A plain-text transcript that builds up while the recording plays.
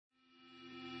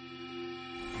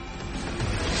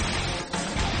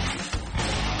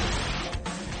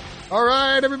All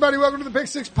right, everybody, welcome to the Pick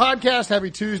Six Podcast.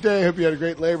 Happy Tuesday. Hope you had a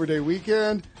great Labor Day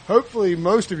weekend. Hopefully,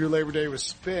 most of your Labor Day was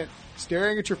spent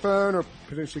staring at your phone or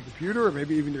potentially computer or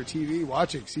maybe even your TV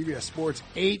watching CBS Sports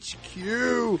HQ.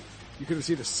 You could have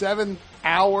seen a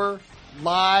 7-hour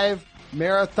live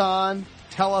marathon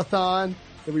telethon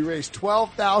that we raised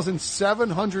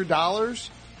 $12,700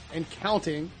 and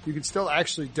counting. You can still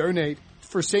actually donate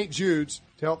for St. Jude's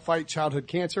to help fight childhood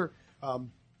cancer.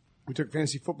 We took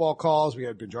fantasy football calls. We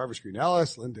had Ben Jarvis, Green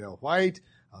Ellis, Lindale White.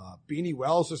 Beanie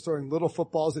Wells was throwing little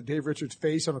footballs at Dave Richards'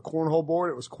 face on a cornhole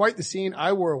board. It was quite the scene.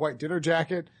 I wore a white dinner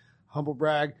jacket, humble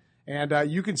brag. And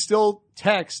you can still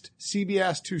text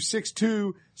CBS to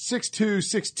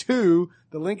 626262.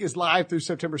 The link is live through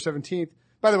September 17th.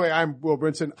 By the way, I'm Will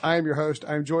Brinson. I am your host.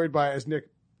 I'm joined by, as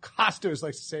Nick Costos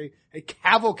likes to say, a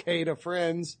cavalcade of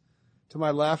friends to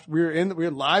my left. We're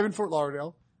live in Fort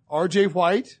Lauderdale. RJ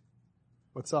White.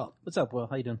 What's up? What's up, Will?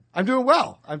 How you doing? I'm doing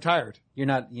well. I'm tired. You're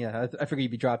not, I figured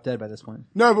you'd be dropped dead by this point.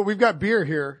 No, but we've got beer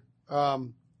here.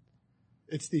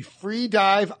 It's the Free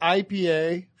Dive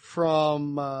IPA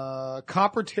from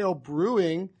Coppertail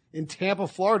Brewing in Tampa,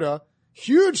 Florida.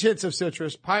 Huge hits of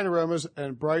citrus, pine aromas,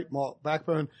 and bright malt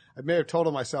backbone. I may have told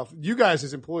on myself. You guys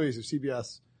as employees of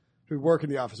CBS who work in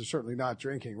the office are certainly not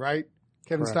drinking, right?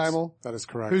 Kevin Steimle? That is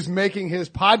correct. Who's making his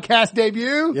podcast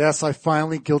debut? Yes, I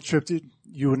finally guilt-tripped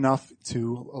you enough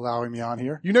to allowing me on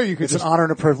here. You know you could It's an honor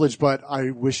and a privilege, but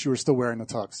I wish you were still wearing the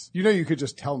tux. You know you could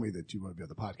just tell me that you want to be on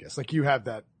the podcast. Like you have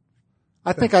that.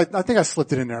 I think I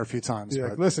slipped it in there a few times. Yeah,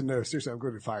 but. Listen, no, seriously, I'm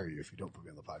going to fire you if you don't put me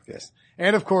on the podcast.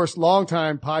 And of course,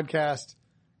 longtime podcast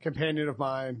companion of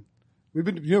mine. We've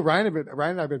been, Ryan and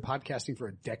I have been podcasting for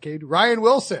a decade. Ryan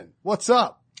Wilson, what's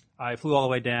up? I flew all the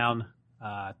way down,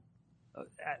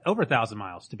 over 1,000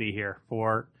 miles to be here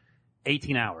for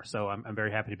 18 hours. So I'm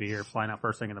very happy to be here, flying out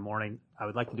first thing in the morning. I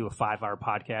would like to do a 5-hour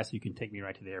podcast. You can take me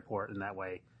right to the airport, and that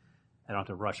way I don't have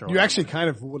to rush. You actually kind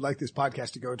of would like this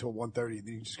podcast to go until 1:30, and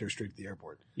then you just go straight to the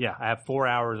airport. Yeah, I have 4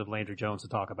 hours of Landry Jones to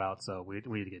talk about, so we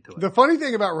need to get to it. The funny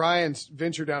thing about Ryan's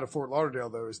venture down to Fort Lauderdale,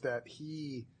 though, is that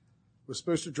he was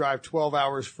supposed to drive 12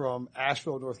 hours from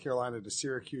Asheville, North Carolina to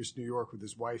Syracuse, New York with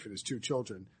his wife and his 2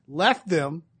 children. Left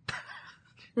them.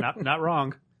 Not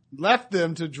wrong. Left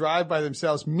them to drive by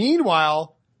themselves.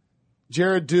 Meanwhile,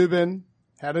 Jared Dubin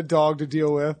had a dog to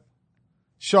deal with.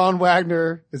 Sean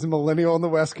Wagner is a millennial on the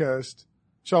West Coast.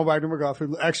 Sean Wagner McGough,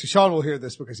 who actually Sean will hear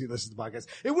this because he listens to the podcast.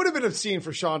 It would have been obscene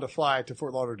for Sean to fly to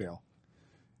Fort Lauderdale.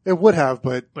 It would have,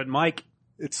 but Mike,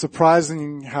 it's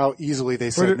surprising how easily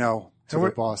they said no to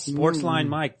their boss. Sportsline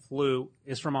Mike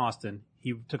is from Austin.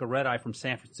 He took a red eye from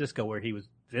San Francisco where he was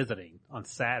visiting on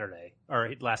Saturday or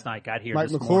last night. Got here. Mike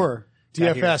this McClure, morning.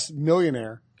 DFS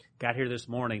millionaire. Got here this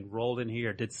morning, rolled in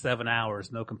here, did 7 hours,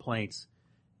 no complaints.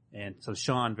 And so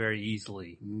Sean very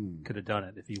easily could have done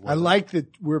it if he wasn't. I like that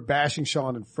we're bashing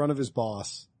Sean in front of his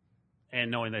boss. And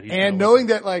knowing that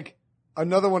that like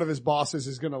another one of his bosses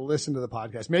is going to listen to the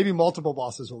podcast. Maybe multiple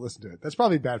bosses will listen to it. That's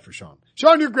probably bad for Sean.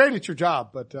 Sean, you're great at your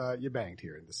job, but you banged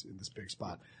here in this big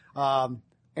spot.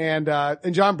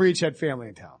 And John Breach had family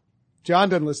in town. John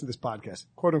doesn't listen to this podcast,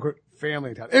 quote unquote,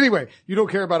 family in town. Anyway, you don't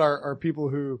care about our people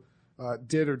who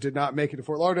did or did not make it to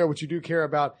Fort Lauderdale. What you do care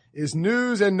about is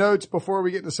news and notes before we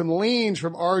get into some leans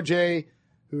from RJ,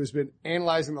 who has been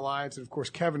analyzing the lines. And of course,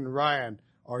 Kevin and Ryan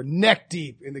are neck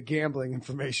deep in the gambling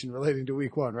information relating to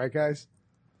week 1. Right, guys?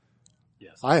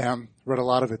 Yes. I am. Read a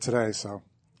lot of it today, so. All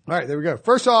right, there we go.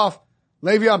 First off,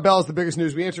 Le'Veon Bell is the biggest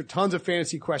news. We answered tons of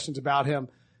fantasy questions about him.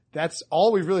 That's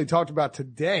all we've really talked about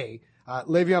today.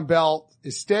 Le'Veon Bell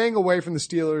is staying away from the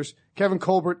Steelers. Kevin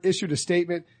Colbert issued a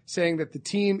statement saying that the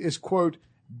team is, quote,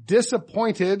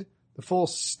 disappointed. The full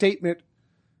statement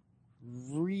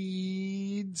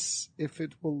reads, if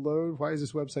it will load. Why is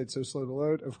this website so slow to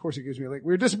load? Of course, it gives me a link.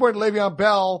 We're disappointed Le'Veon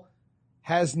Bell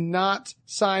has not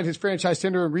signed his franchise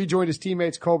tender and rejoined his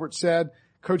teammates, Colbert said.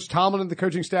 Coach Tomlin and the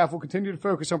coaching staff will continue to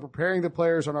focus on preparing the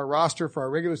players on our roster for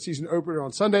our regular season opener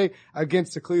on Sunday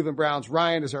against the Cleveland Browns.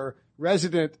 Ryan is our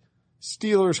resident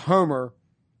Steelers homer.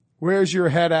 Where's your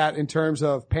head at in terms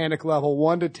of panic level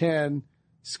 1 to 10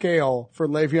 scale for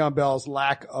Le'Veon Bell's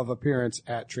lack of appearance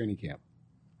at training camp?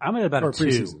 I'm at about a 2.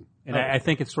 Preseason. And I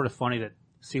think it's sort of funny that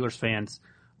Steelers fans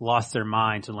lost their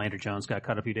minds when Landry Jones got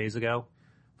cut a few days ago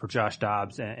for Josh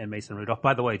Dobbs and Mason Rudolph.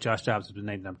 By the way, Josh Dobbs has been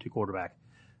named number 2 quarterback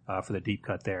for the deep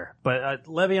cut there. But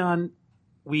Le'Veon,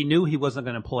 we knew he wasn't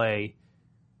going to play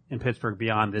in Pittsburgh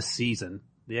beyond this season.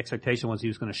 The expectation was he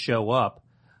was going to show up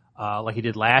like he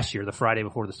did last year, the Friday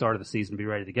before the start of the season, be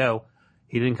ready to go.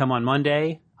 He didn't come on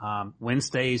Monday.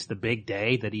 Wednesday's the big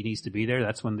day that he needs to be there.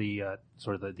 That's when the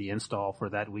sort of the install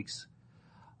for that week's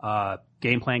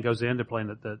Game plan goes in. They're playing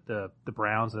the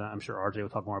Browns, and I'm sure RJ will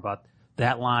talk more about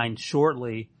that line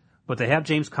shortly. But they have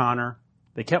James Conner.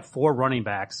 They kept 4 running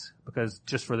backs because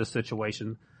just for this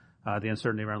situation, the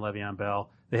uncertainty around Le'Veon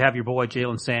Bell. They have your boy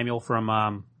Jalen Samuels from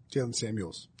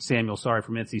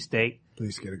NC State.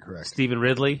 Please get it correct. Stephen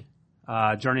Ridley,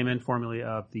 journeyman formerly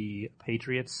of the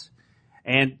Patriots.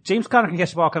 And James Conner can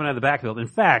catch the ball coming out of the backfield. In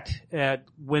fact,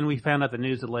 when we found out the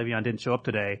news that Le'Veon didn't show up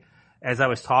today, as I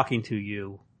was talking to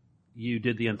you, you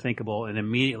did the unthinkable and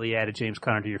immediately added James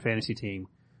Conner to your fantasy team.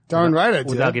 Darn right I did.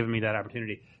 Without giving me that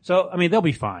opportunity. So, I mean, they'll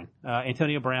be fine.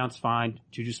 Antonio Brown's fine.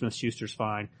 Juju Smith-Schuster's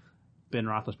fine. Ben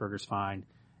Roethlisberger's fine.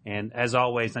 And as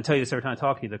always, and I tell you this every time I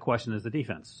talk to you, the question is the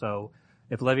defense. So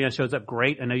if Le'Veon shows up,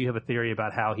 great. I know you have a theory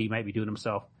about how he might be doing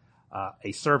himself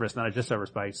a service, not a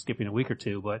disservice, by skipping a week or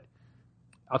two. But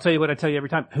I'll tell you what I tell you every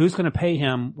time. Who's going to pay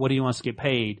him what he wants to get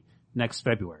paid next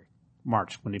February,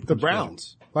 March, when he becomes the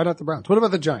Browns. Why not the Browns? What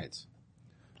about the Giants?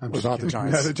 What about the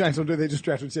Giants? No, the Giants will do. They just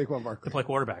drafted Saquon Barkley. To play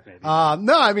quarterback, maybe.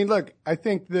 No, I mean, look, I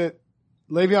think that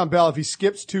Le'Veon Bell, if he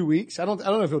skips 2 weeks, I don't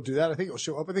know if he'll do that. I think he'll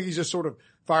show up. I think he's just sort of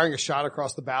firing a shot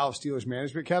across the bow of Steelers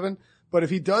management, Kevin. But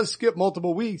if he does skip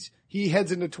multiple weeks, he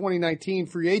heads into 2019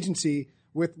 free agency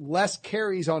with less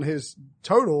carries on his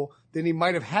total than he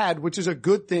might have had, which is a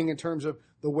good thing in terms of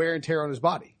the wear and tear on his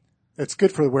body. It's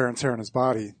good for the wear and tear on his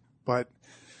body, but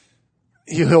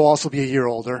he'll also be a year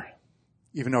older.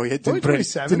 Even though he didn't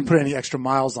put any extra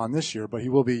miles on this year, but he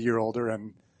will be a year older,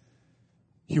 and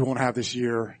he won't have this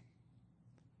year.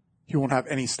 He won't have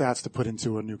any stats to put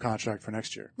into a new contract for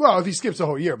next year. Well, if he skips the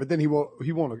whole year, but then he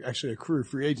won't actually accrue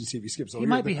free agency if he skips the whole year. He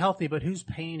might be healthy, but who's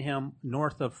paying him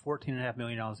north of $14.5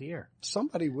 million a year?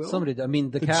 Somebody will. Somebody. I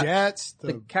mean, the Jets.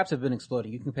 The caps have been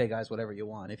exploding. You can pay guys whatever you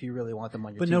want if you really want them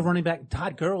on your but team. But no running back.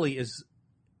 Todd Gurley is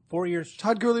 4 years.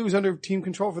 Todd Gurley was under team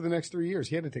control for the next 3 years.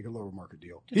 He had to take a lower market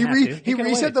deal. He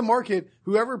reset the market.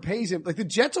 Whoever pays him, like the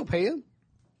Jets will pay him.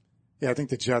 Yeah, I think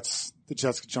the Jets could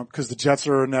jump because the Jets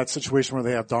are in that situation where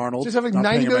they have Darnold. Just have like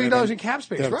 $90 million in cap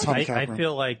space, right? I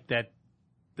feel like that.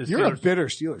 You're a bitter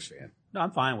Steelers fan. No, I'm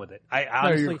fine with it. I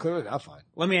honestly, you're clearly not fine.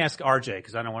 Let me ask RJ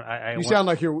because I don't want. You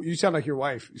sound like your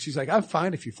wife. She's like, I'm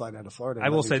fine if you fly down to Florida. I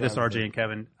will say this, RJ and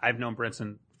Kevin. I've known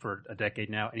Brinson for a decade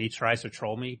now, and he tries to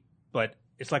troll me, but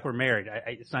it's like we're married.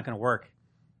 It's not going to work.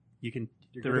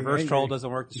 The reverse troll doesn't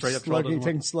work. The straight up troll doesn't work.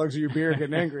 Taking slugs of your beer,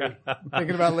 getting angry,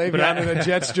 thinking about Le'Veon in a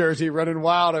Jets jersey, running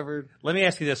wild over. Let me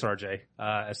ask you this, RJ,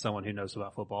 as someone who knows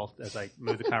about football, as I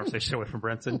move the conversation away from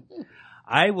Brinson,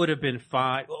 I would have been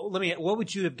fine. What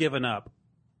would you have given up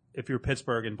if you were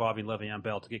Pittsburgh involving Le'Veon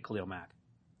Bell to get Khalil Mack?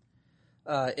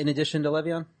 In addition to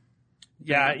Le'Veon?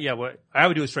 Yeah. What I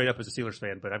would do it straight up as a Steelers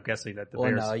fan, but I'm guessing that the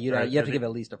Bears. No, you have to give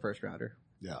at least a first rounder.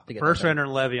 Yeah, first rounder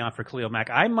and Le'Veon for Khalil Mack.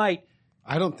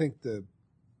 I don't think the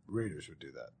Raiders would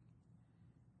do that.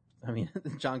 I mean,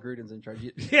 John Gruden's in charge.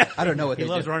 Yeah, I don't know what he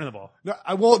loves do. running the ball. No,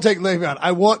 I won't take Le'Veon.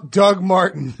 I want Doug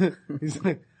Martin. He's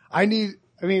like, I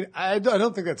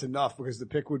don't think that's enough because the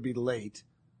pick would be late.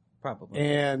 Probably.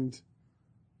 And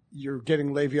you're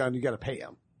getting Le'Veon, you got to pay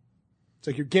him. It's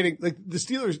like you're getting like the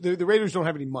Steelers. The Raiders don't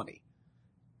have any money,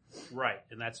 right?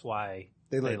 And that's why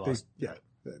they lost.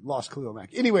 They lost Khalil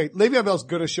Mack. Anyway, Le'Veon Bell's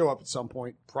going to show up at some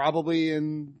point, probably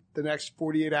in the next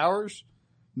 48 hours.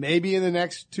 Maybe in the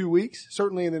next 2 weeks,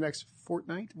 certainly in the next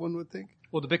fortnight, one would think.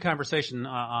 Well, the big conversation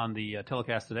on the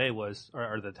telecast today was,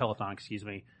 or the telethon, excuse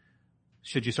me,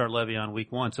 should you start Le'Veon week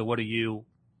 1? So what do you,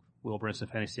 Will Brinson,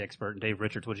 fantasy expert, and Dave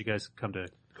Richards, what did you guys come to?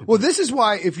 Well, this is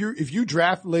why if you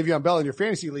draft Le'Veon Bell in your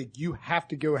fantasy league, you have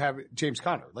to go have James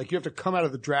Conner. Like you have to come out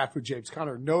of the draft with James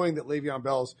Conner, knowing that Le'Veon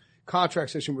Bell's contract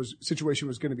situation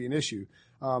was going to be an issue.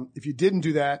 If you didn't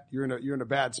do that, you're in a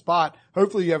bad spot.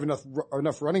 Hopefully you have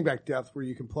enough running back depth where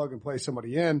you can plug and play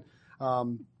somebody in.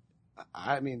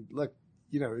 I mean, look,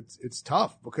 it's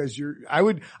tough because I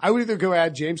would either go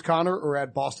add James Conner or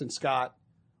add Boston Scott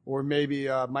or maybe,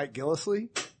 Mike Gillislee.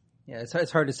 Yeah.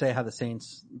 It's hard to say how the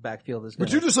Saints backfield is going.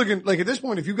 But you're just looking like at this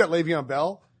point, if you've got Le'Veon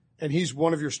Bell and he's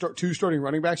one of your two starting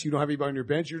running backs, you don't have anybody on your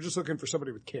bench, you're just looking for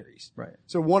somebody with carries. Right.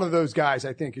 So one of those guys,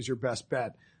 I think, is your best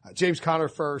bet. James Conner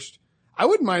first. I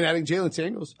wouldn't mind adding Jalen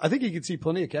Samuels. I think you could see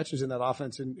plenty of catches in that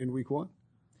offense in week 1.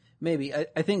 Maybe.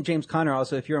 I think James Conner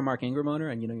also, if you're a Mark Ingram owner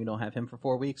and you don't have him for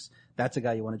 4 weeks, that's a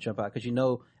guy you want to jump out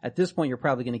because at this point you're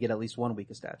probably going to get at least 1 week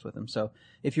of stats with him. So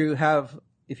if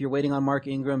you're waiting on Mark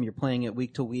Ingram, you're playing it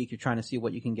week to week, you're trying to see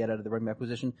what you can get out of the running back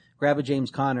position, grab a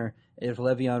James Conner. If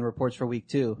Le'Veon reports for week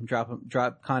 2,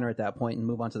 drop Conner at that point and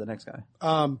move on to the next guy.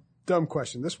 Dumb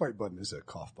question. This white button is a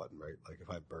cough button, right? Like if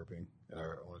I'm burping and I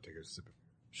want to take a sip of.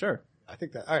 Sure. I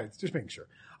think that, all right, just making sure.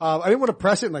 I didn't want to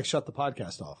press it and shut the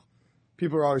podcast off.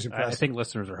 People are always impressed. I think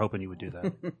listeners are hoping you would do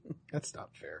that. That's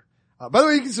not fair. By the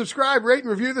way, you can subscribe, rate, and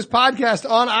review this podcast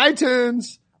on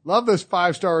iTunes. Love those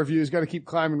 5-star reviews. Got to keep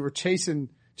climbing. We're chasing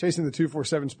the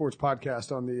 247 Sports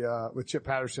podcast on the, with Chip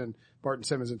Patterson, Barton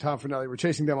Simmons, and Tom Finelli. We're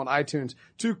chasing them on iTunes.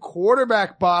 2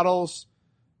 quarterback battles.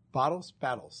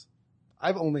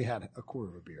 I've only had a quarter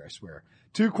of a beer, I swear.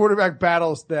 2 quarterback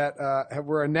battles that,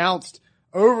 were announced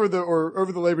over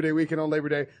the Labor Day weekend on Labor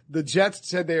Day. The Jets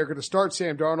said they are going to start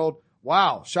Sam Darnold.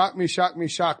 Wow. Shock me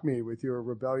with your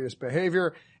rebellious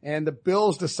behavior. And the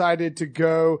Bills decided to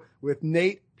go with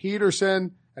Nate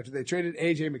Peterson after they traded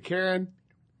A.J. McCarron.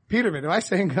 Peterman, I'm not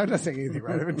saying anything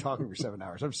right. I've been talking for 7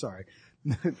 hours. I'm sorry.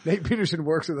 Nate Peterson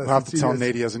works with us. I'll have to tell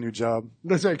Nate he has a new job.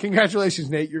 That's right. Congratulations,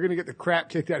 Nate. You're going to get the crap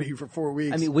kicked out of you for 4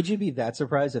 weeks. I mean, would you be that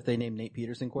surprised if they named Nate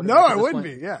Peterson quarterback? No, I wouldn't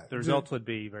be. Yeah. The results would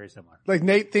be very similar. Like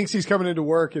Nate thinks he's coming into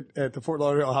work at the Fort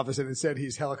Lauderdale office and instead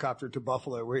he's helicoptered to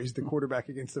Buffalo where he's the quarterback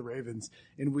against the Ravens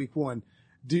in week 1.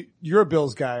 You're a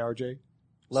Bills guy, RJ.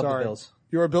 Love the Bills.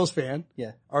 You're a Bills fan.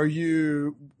 Yeah.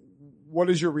 What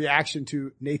is your reaction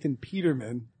to Nathan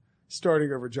Peterman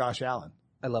starting over Josh Allen?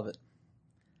 I love it.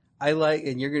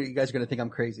 And you guys are going to think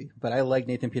I'm crazy, but I like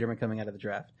Nathan Peterman coming out of the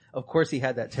draft. Of course, he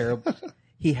had that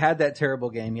terrible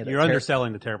game. You're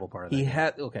underselling the terrible part of that. He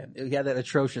had that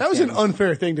atrocious That was game. an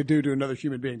unfair thing to do to another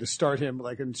human being, to start him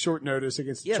like in short notice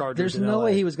against the Chargers. There's no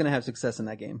way he was going to have success in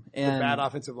that game. And the bad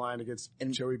offensive line against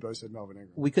Joey Bosa and Melvin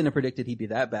Ingram. We couldn't have predicted he'd be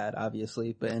that bad,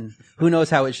 obviously, and who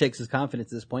knows how it shakes his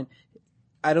confidence at this point.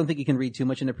 I don't think you can read too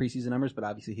much into preseason numbers, but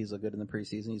obviously he's looked good in the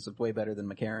preseason. He's looked way better than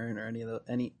McCarron or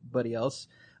anybody else.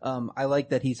 I like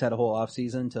that he's had a whole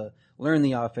offseason to learn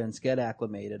the offense, get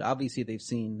acclimated. Obviously they've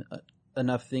seen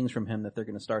enough things from him that they're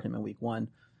going to start him in week 1.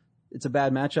 It's a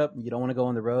bad matchup. You don't want to go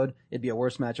on the road. It'd be a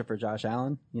worse matchup for Josh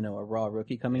Allen, a raw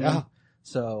rookie coming in.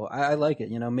 So I like it.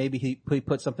 Maybe he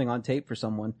put something on tape for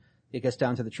someone. It gets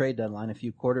down to the trade deadline. A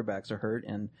few quarterbacks are hurt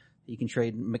and you can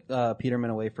trade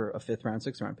Peterman away for a 5th round,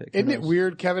 6th round pick. Isn't it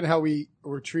weird, Kevin, how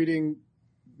we're treating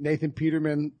Nathan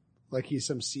Peterman like he's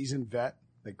some seasoned vet,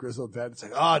 like grizzled vet? It's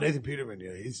like, oh, Nathan Peterman,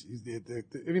 yeah, he's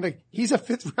he's a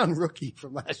 5th round rookie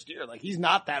from last year. Like he's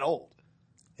not that old.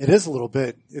 It is a little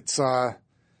bit. It's I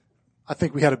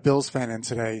think we had a Bills fan in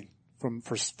today from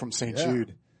St.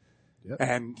 Jude,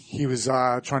 and he was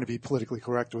trying to be politically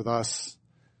correct with us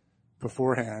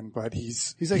beforehand, but he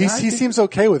seems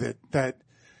okay with it. That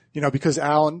because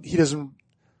Allen, he doesn't,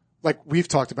 like we've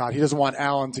talked about, he doesn't want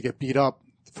Allen to get beat up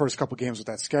the first couple games with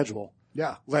that schedule.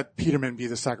 Yeah. Let Peterman be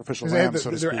the sacrificial lamb,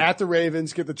 so to speak. They're at the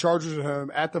Ravens, get the Chargers at home,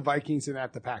 at the Vikings, and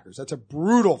at the Packers. That's a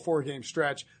brutal 4-game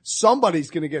stretch. Somebody's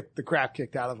going to get the crap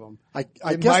kicked out of them. I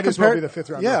guess might as well be the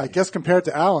 5th round. Yeah, rookie. I guess compared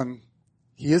to Allen,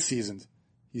 he is seasoned.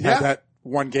 He had that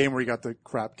one game where he got the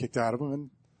crap kicked out of him, and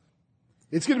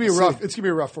it's going to be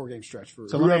a rough 4-game stretch for.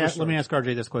 So let me ask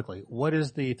RJ this quickly. What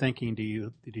is the thinking? Do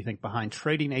you think behind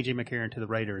trading A.J. McCarron to the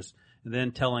Raiders and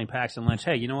then telling Paxton Lynch,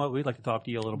 hey, you know what? We'd like to talk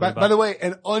to you a little bit about. By the way,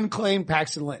 an unclaimed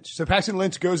Paxton Lynch. So Paxton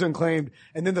Lynch goes unclaimed,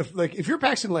 and then if you're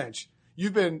Paxton Lynch,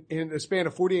 you've been in a span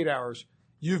of 48 hours.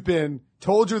 You've been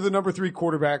told you're the number 3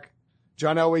 quarterback.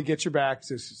 John Elway gets your back,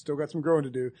 so still got some growing to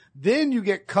do. Then you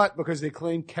get cut because they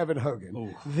claim Kevin Hogan.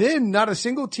 Ooh. Then not a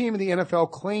single team in the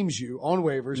NFL claims you on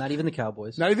waivers. Not even the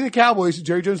Cowboys.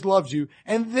 Jerry Jones loves you.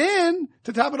 And then,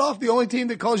 to top it off, the only team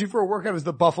that calls you for a workout is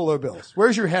the Buffalo Bills.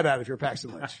 Where's your head at if you're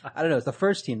Paxton Lynch? I don't know. It's the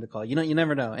first team to call. You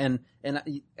never know. And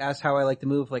ask how I like to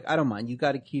move. Like, I don't mind. You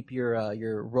got to keep your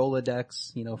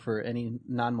Rolodex, for any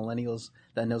non-millennials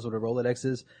that knows what a Rolodex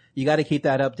is. You got to keep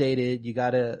that updated. You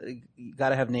got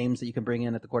to have names that you can bring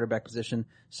in at the quarterback position.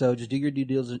 So just do your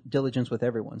due diligence with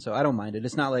everyone. So I don't mind it.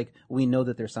 It's not like we know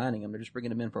that they're signing him. They're just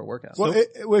bringing him in for a workout. Well,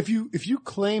 if you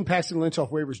claim Paxton Lynch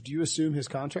off waivers, do you assume his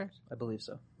contract? I believe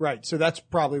so. Right. So that's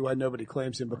probably why nobody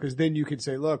claims him, because then you can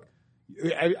say, look,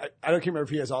 I don't remember if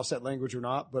he has offset language or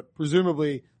not, but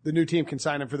presumably the new team can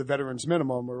sign him for the veterans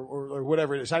minimum or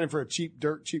whatever it is. Sign him for a cheap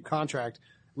contract.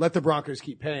 Let the Broncos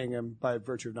keep paying him by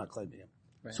virtue of not claiming him.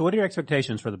 Right. So what are your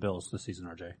expectations for the Bills this season,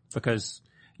 RJ? Because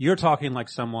you're talking like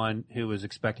someone who was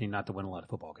expecting not to win a lot of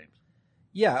football games.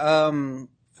 Yeah.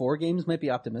 4 games might be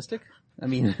optimistic. I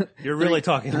mean, you're really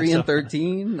talking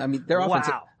 3-13. I mean, their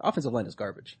offensive line is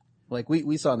garbage. Like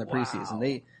we saw in the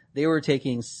preseason, they were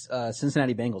taking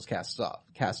Cincinnati Bengals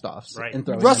cast-offs. Right. And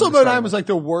throwing Russell Bodine was like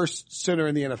the worst center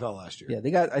in the NFL last year.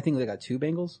 Yeah, I think they got 2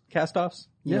 Bengals cast-offs,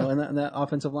 in that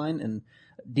offensive line, and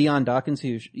Deion Dawkins,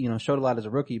 who showed a lot as a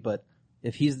rookie, but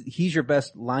if he's your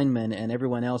best lineman and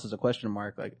everyone else is a question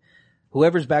mark, like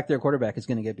whoever's back there quarterback is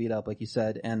going to get beat up, like you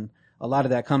said. And a lot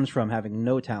of that comes from having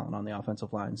no talent on the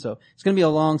offensive line. So it's going to be a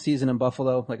long season in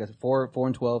Buffalo. Like I said,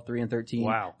 4-12, 3-13.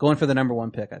 Wow. Going for the number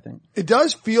 1 pick, I think. It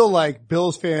does feel like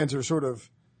Bills fans are sort of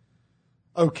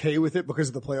okay with it because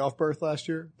of the playoff berth last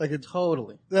year. Like it's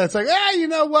Totally. It's like, you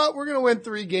know what? We're going to win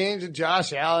 3 games and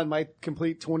Josh Allen might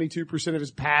complete 22% of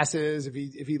his passes if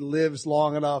he lives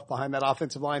long enough behind that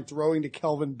offensive line, throwing to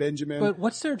Kelvin Benjamin. But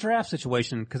what's their draft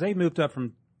situation? Because they moved up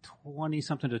from 20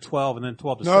 something to 12 and then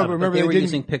 12 to 7. No, but remember they were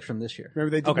using picks from this year.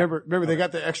 Remember they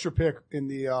got the extra pick in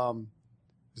the,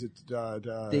 this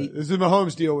is the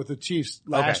Mahomes deal with the Chiefs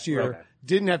last year. Okay.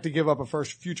 Didn't have to give up a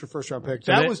future first round pick.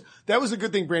 So that was a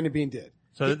good thing Brandon Beane did.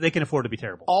 So they can afford to be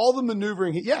terrible. All the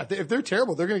maneuvering, if they're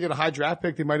terrible, they're going to get a high draft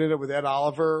pick. They might end up with Ed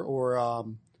Oliver or,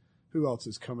 who else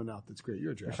is coming out that's great?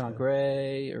 You're a draft Sean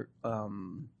Gray or,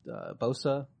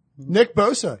 Bosa. Nick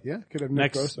Bosa. Yeah. Could have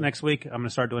Nick Bosa. Next week, I'm going to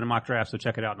start doing a mock draft, so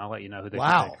check it out and I'll let you know who they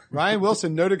Wow. pick. Ryan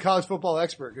Wilson, noted college football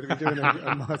expert, going to be doing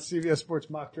a CBS Sports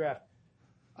mock draft.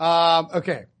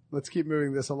 Okay. Let's keep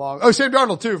moving this along. Oh, Sam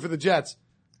Darnold too for the Jets.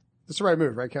 That's the right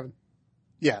move, right, Kevin?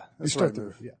 Yeah. That's the right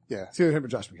move. move. Yeah. See him and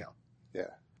Josh McCown.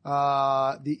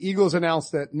 Yeah. The Eagles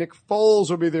announced that Nick Foles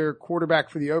will be their quarterback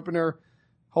for the opener.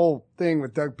 Whole thing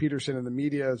with Doug Peterson and the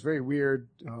media is very weird.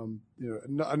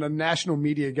 A national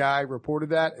media guy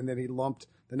reported that, and then he lumped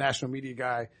the national media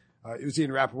guy. It was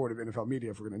Ian Rappaport of NFL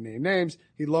Media, if we're going to name names.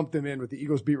 He lumped them in with the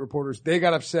Eagles beat reporters. They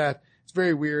got upset. It's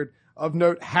very weird. Of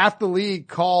note, half the league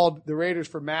called the Raiders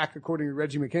for Mac, according to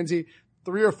Reggie McKenzie.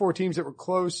 3 or 4 teams that were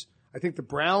close. I think the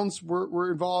Browns were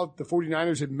involved. The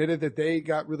 49ers admitted that they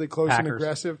got really close and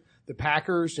aggressive. The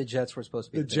Packers. The Jets were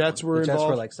supposed to be. The Jets were involved. The Jets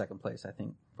were like second place, I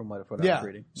think, from what I was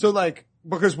reading. So like,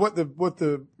 because what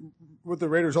the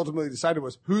Raiders ultimately decided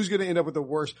was who's going to end up with the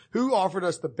worst, who offered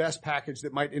us the best package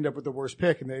that might end up with the worst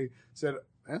pick. And they said,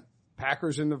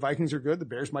 Packers and the Vikings are good. The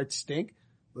Bears might stink.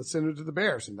 Let's send it to the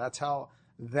Bears. And that's how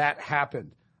that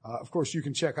happened. Of course, you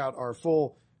can check out our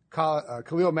full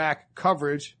Khalil Mack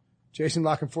coverage. Jason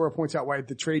Lockenfora points out why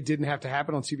the trade didn't have to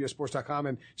happen on CBSSports.com,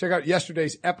 and check out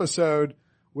yesterday's episode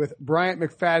with Bryant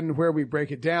McFadden where we break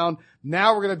it down.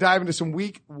 Now we're going to dive into some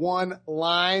week 1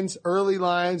 lines, early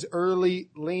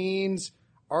leans.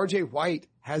 RJ White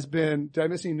has been, did I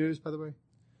miss any news, by the way?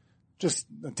 Just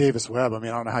Davis Webb. I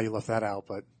mean, I don't know how you left that out,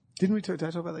 but. Did I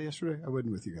talk about that yesterday? I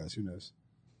wasn't with you guys. Who knows?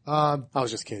 I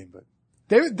was just kidding, but.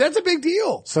 David, that's a big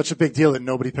deal. Such a big deal that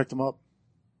nobody picked him up.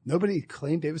 Nobody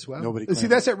claimed Davis Webb? Nobody claimed. See,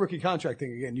 that's that rookie contract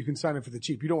thing again. You can sign him for the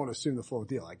cheap. You don't want to assume the full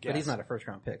deal, I guess. But he's not a first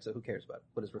round pick, so who cares about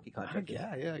what his rookie contract is?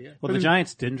 Yeah. Well, the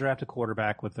Giants didn't draft a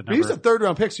quarterback with the number. He's a 3rd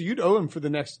round pick, so you'd owe him for the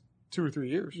next 2 or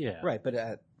 3 years. Yeah. Right, but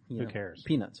who cares?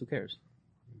 Peanuts, who cares?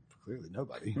 Clearly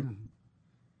nobody.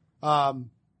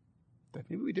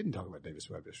 Maybe we didn't talk about Davis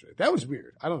Webb yesterday. That was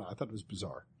weird. I don't know. I thought it was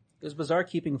bizarre. It was bizarre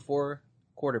keeping 4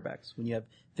 quarterbacks when you have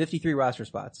 53 roster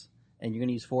spots. And you're going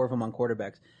to use 4 of them on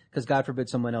quarterbacks because God forbid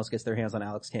someone else gets their hands on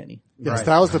Alex Tanney. Yes, right.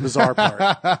 That was the bizarre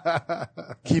part.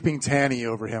 Keeping Tanney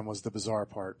over him was the bizarre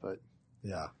part, but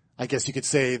yeah, I guess you could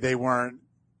say they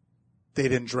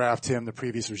didn't draft him. The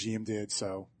previous regime did.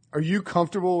 So are you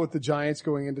comfortable with the Giants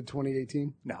going into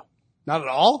 2018? No, not at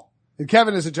all. And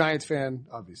Kevin is a Giants fan,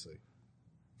 obviously,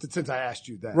 since I asked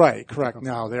you that. Right. Correct.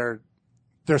 No,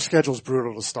 their schedule's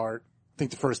brutal to start. I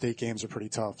think the first 8 games are pretty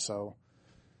tough. So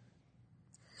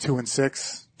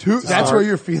 2-6. That's where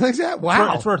your feelings at?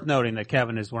 Wow. It's worth noting that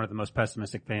Kevin is one of the most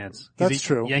pessimistic fans. That's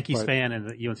true. Yankees fan and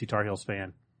the UNC Tar Heels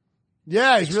fan.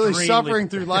 Yeah, he's really suffering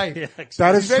through life. Yeah,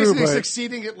 that is he's basically true,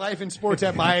 succeeding at life in sports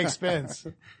at my expense.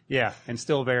 Yeah, and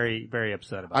still very, very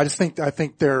upset about it. I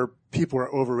think their people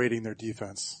are overrating their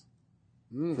defense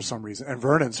for some reason. And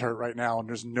Vernon's hurt right now, and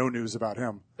there's no news about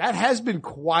him. That has been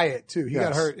quiet too. He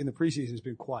got hurt in the preseason. It's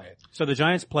been quiet. So the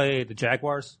Giants play the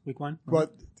Jaguars week 1?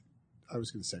 But I was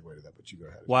going to segue to that, but you go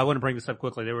ahead. Well, I want to bring this up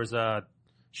quickly. There was a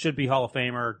should-be Hall of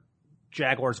Famer,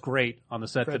 Jaguars great on the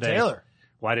set Fred today. Taylor.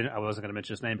 Well, I wasn't going to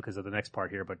mention his name because of the next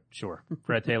part here, but sure,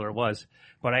 Fred Taylor was.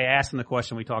 But I asked him the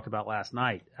question we talked about last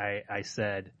night. I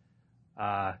said,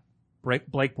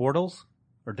 Blake Bortles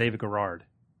or David Garrard?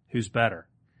 Who's better?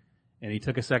 And he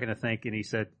took a second to think, and he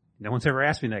said, no one's ever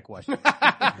asked me that question.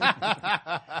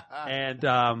 And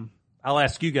I'll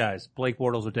ask you guys, Blake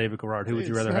Bortles or David Garrard, who would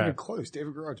you rather have? Close.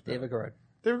 David Garrard's better.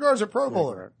 David Garrard's a Pro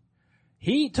Bowler.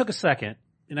 He took a second,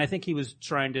 and I think he was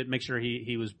trying to make sure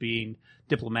he was being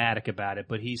diplomatic about it,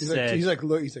 but he's like, is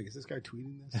this guy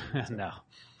tweeting this? No.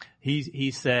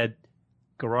 He said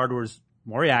Garrard was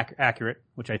more accurate,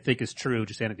 which I think is true,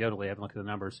 just anecdotally. I haven't looked at the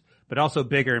numbers, but also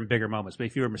bigger in bigger moments,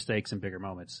 made fewer mistakes in bigger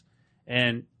moments.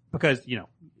 And because,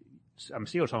 I'm a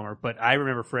Steelers homer, but I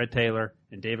remember Fred Taylor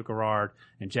and David Garrard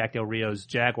and Jack Del Rio's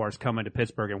Jaguars coming to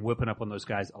Pittsburgh and whipping up on those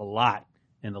guys a lot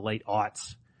in the late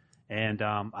aughts. And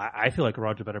I feel like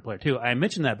Garrard's a better player, too. I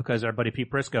mentioned that because our buddy Pete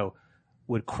Prisco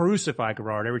would crucify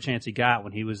Garrard every chance he got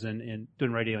when he was in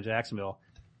doing radio in Jacksonville.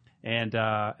 And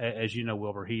as you know,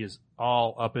 Wilbur, he is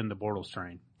all up in the Bortles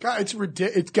train. God,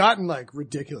 it's gotten like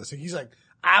ridiculous. Like, he's like,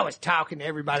 I was talking to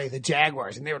everybody at the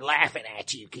Jaguars, and they were laughing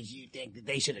at you because you think that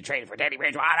they should have traded for Teddy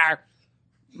Bridgewater.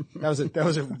 That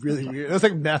was a really weird. That was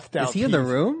like methed out. Is he in the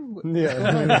room?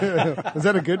 Yeah. Was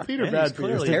that a good Pete or bad Pete?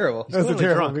 It was terrible. That was a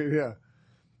terrible Pete. Yeah.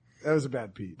 That was a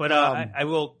bad Pete. But I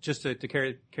will just to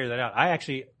carry that out. I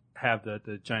actually have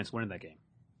the Giants winning that game,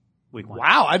 week 1.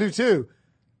 Wow, I do too.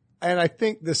 And I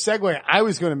think the segue I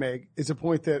was going to make is a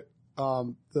point that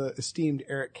the esteemed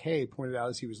Eric K pointed out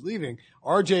as he was leaving.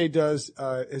 RJ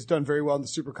has done very well in the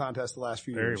Super Contest the last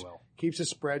few years. Very well. Keeps a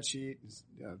spreadsheet.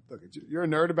 Look, you're a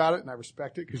nerd about it, and I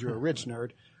respect it because you're a rich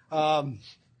nerd.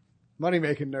 Money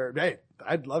making nerd. Hey,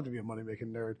 I'd love to be a money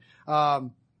making nerd.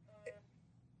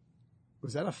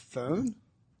 Was that a phone? It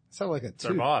sounded like a toot. It's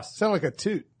our boss. Sounded like a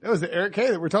toot. That was the Eric K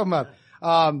that we're talking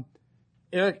about.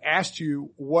 Eric asked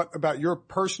you what about your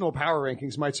personal power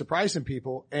rankings might surprise some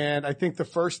people. And I think the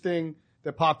first thing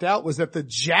that popped out was that the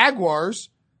Jaguars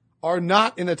are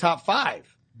not in the top 5,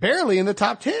 barely in the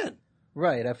top 10.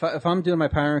 Right. If I'm doing my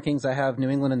power rankings, I have New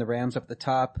England and the Rams up at the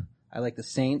top. I like the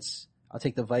Saints. I'll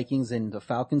take the Vikings and the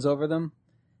Falcons over them.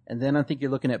 And then I think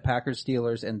you're looking at Packers,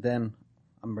 Steelers, and then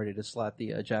I'm ready to slot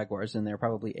the Jaguars in there,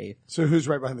 probably 8th. So who's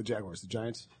right behind the Jaguars? The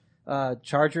Giants?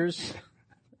 Chargers,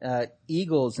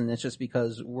 Eagles, and it's just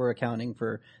because we're accounting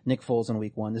for Nick Foles in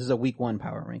week 1. This is a week 1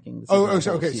 power ranking.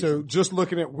 Okay. So just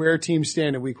looking at where teams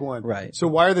stand in week 1. Right. So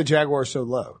why are the Jaguars so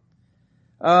low?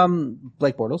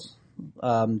 Blake Bortles.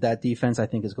 That defense I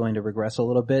think is going to regress a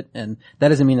little bit, and that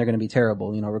doesn't mean they're going to be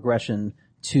terrible. Regression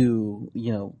to,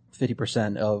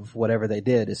 50% of whatever they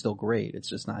did is still great. It's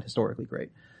just not historically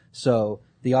great. So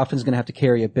the offense is going to have to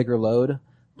carry a bigger load.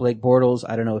 Blake Bortles,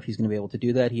 I don't know if he's going to be able to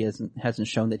do that. He hasn't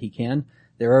shown that he can.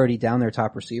 They're already down their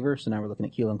top receiver, so now we're looking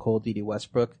at Keelan Cole, D.D.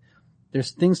 Westbrook.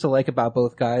 There's things to like about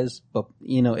both guys, but,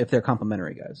 if they're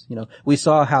complementary guys. We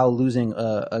saw how losing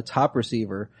a top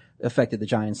receiver affected the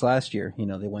Giants last year.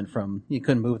 They went from, you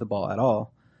couldn't move the ball at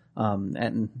all.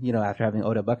 And, after having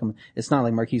Odell Beckham, it's not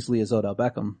like Marquise Lee is Odell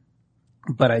Beckham.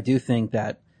 But I do think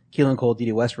that Keelan Cole,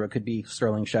 D.D. Westbrook could be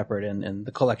Sterling Shepard and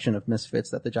the collection of misfits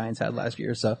that the Giants had last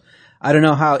year. So I don't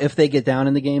know if they get down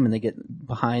in the game and they get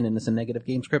behind and it's a negative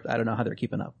game script, I don't know how they're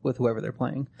keeping up with whoever they're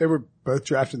playing. They were both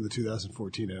drafted in the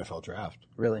 2014 NFL draft.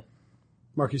 Really?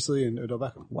 Marquise Lee and Odell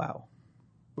Beckham. Wow.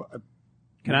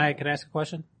 Can I ask a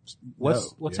question?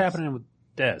 What's happening with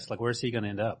Dez? Like, where's he going to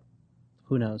end up?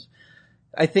 Who knows?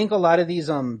 I think a lot of these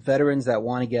veterans that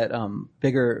want to get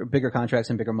bigger contracts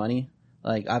and bigger money,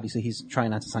 like obviously he's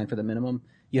trying not to sign for the minimum.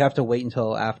 You have to wait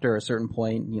until after a certain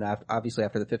point, obviously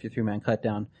after the 53-man cut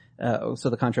down, so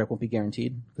the contract won't be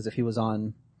guaranteed. Because if he was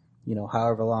on,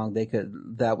 however long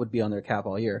that would be on their cap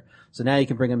all year. So now you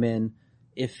can bring him in.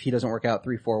 If he doesn't work out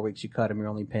 3-4 weeks, you cut him. You're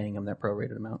only paying him that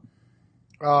prorated amount.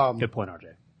 Good point,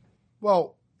 RJ.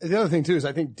 Well, the other thing too is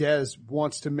I think Dez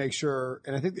wants to make sure,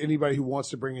 and I think anybody who wants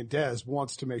to bring in Dez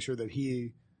wants to make sure that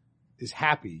he is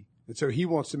happy. And so he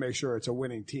wants to make sure it's a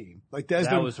winning team. Like Dez,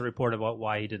 that was the report about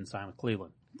why he didn't sign with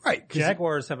Cleveland. Right.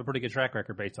 Jaguars have a pretty good track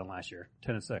record based on last year,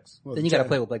 10-6. Well, then you got to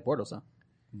play with Blake Bortles, though.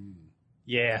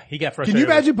 Yeah, he got frustrated. Can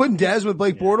you imagine putting Dez with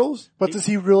Blake Bortles? But does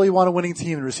he really want a winning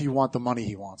team, or does he want the money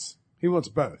he wants? He wants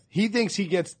both. He thinks he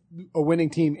gets a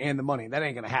winning team and the money. That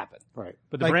ain't going to happen. Right.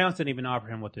 But the Browns didn't even offer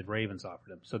him what the Ravens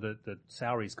offered him. So the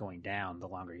salary's going down the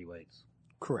longer he waits.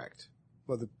 Correct.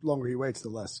 Well, the longer he waits, the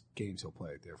less games he'll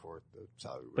play. Therefore, the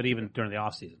salary. But even during the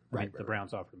offseason, right, the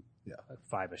Browns offered him like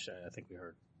 5-ish, I think we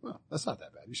heard. Well, that's not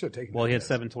that bad. You should have taken. Well, he had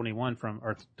 721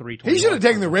 or 320. He should have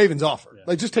taken the Ravens offer. Yeah.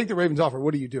 Like, just take the Ravens offer.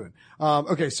 What are you doing?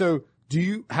 Okay, so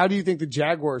how do you think the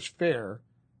Jaguars fare?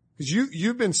 Because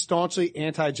you've been staunchly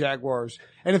anti-Jaguars,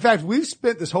 and in fact, we've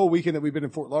spent this whole weekend that we've been in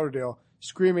Fort Lauderdale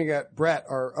screaming at Brett,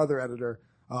 our other editor,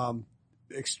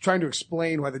 trying to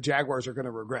explain why the Jaguars are going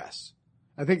to regress.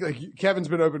 I think like Kevin's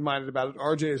been open-minded about it.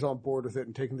 RJ is on board with it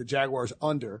and taking the Jaguars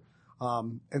under.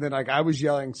 And then like I was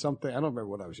yelling something. I don't remember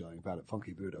what I was yelling about at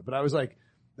Funky Buddha, but I was like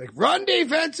run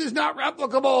defense is not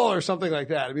replicable or something like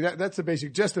that. I mean, that's the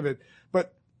basic gist of it.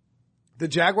 But the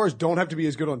Jaguars don't have to be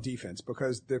as good on defense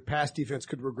because their pass defense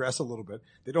could regress a little bit.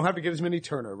 They don't have to get as many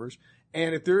turnovers.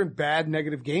 And if they're in bad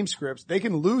negative game scripts, they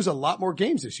can lose a lot more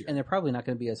games this year. And they're probably not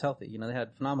going to be as healthy. They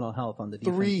had phenomenal health on the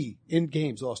defense. 3 in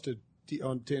games lost to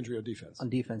injury on defense. On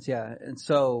defense, yeah. And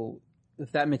so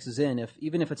if that mixes in,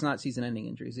 even if it's not season-ending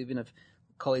injuries, even if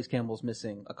Calais Campbell's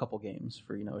missing a couple games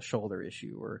for, a shoulder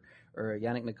issue, or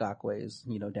Yannick Ngakoue is,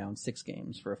 down 6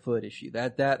 games for a foot issue.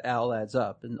 That all adds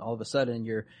up, and all of a sudden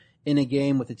you're in a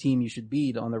game with a team you should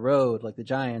beat on the road, like the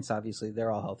Giants. Obviously,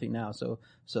 they're all healthy now, so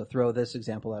throw this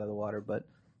example out of the water. But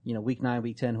week 9,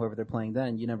 week 10, whoever they're playing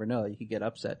then, you never know. You could get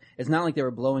upset. It's not like they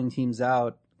were blowing teams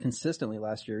out consistently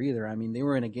last year either. I mean, they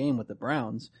were in a game with the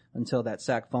Browns until that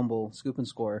sack, fumble, scoop and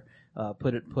score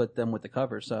put them with the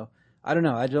cover. So I don't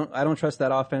know. I don't trust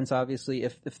that offense. Obviously,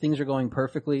 if things are going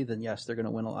perfectly, then yes, they're going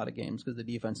to win a lot of games because the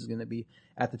defense is going to be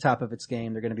at the top of its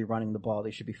game. They're going to be running the ball.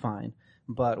 They should be fine.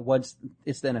 But once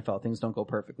it's the NFL, things don't go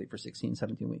perfectly for 16,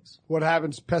 17 weeks. What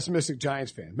happens? Pessimistic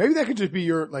Giants fan. Maybe that could just be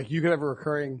you could have a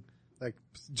recurring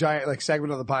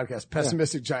segment of the podcast.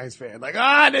 Pessimistic Giants fan.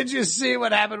 Did you see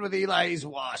what happened with Eli? He's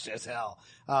washed as hell.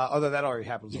 Although that already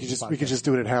happens. We could just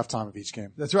do it at halftime of each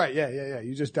game. That's right. Yeah.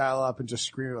 You just dial up and just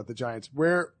scream about the Giants.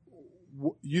 Where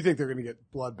you think they're going to get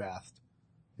bloodbathed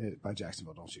by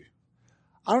Jacksonville, don't you?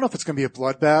 I don't know if it's going to be a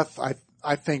bloodbath.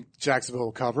 I think Jacksonville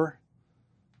will cover,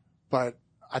 but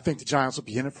I think the Giants will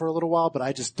be in it for a little while, but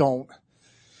I just don't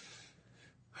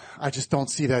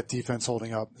see that defense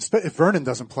holding up. If Vernon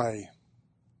doesn't play,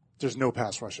 there's no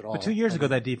pass rush at all. But 2 years ago,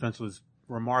 that defense was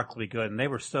remarkably good, and they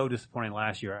were so disappointing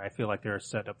last year. I feel like they're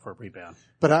set up for a rebound.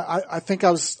 But I think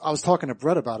I was talking to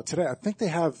Brett about it today. I think they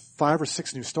have 5 or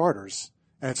 6 new starters,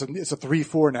 and it's a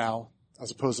 3-4 now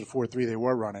as opposed to the 4-3 they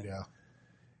were running. Yeah.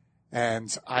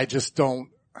 And I don't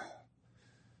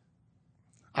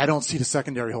see the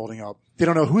secondary holding up. They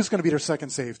don't know who's going to be their second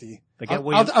safety.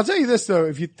 I'll tell you this though,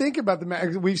 if you think about the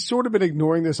match, we've sort of been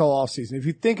ignoring this all offseason. If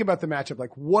you think about the matchup,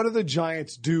 what do the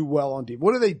Giants do well on defense?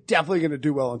 What are they definitely going to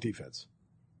do well on defense?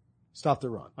 Stop the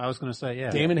run. I was going to say, yeah.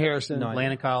 Damon Harrison.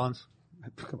 Landon Collins.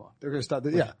 Come on. They're going to stop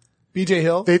BJ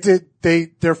Hill.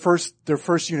 Their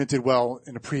first unit did well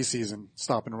in the preseason,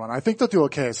 stop and run. I think they'll do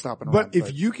okay at stop and run. But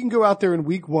if you can go out there in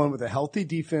week 1 with a healthy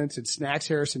defense and Snacks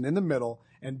Harrison in the middle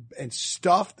and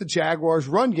stuff the Jaguars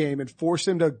run game and force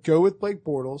them to go with Blake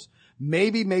Bortles,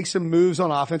 maybe make some moves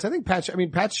on offense. I think Pat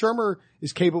Shurmur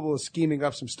is capable of scheming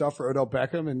up some stuff for Odell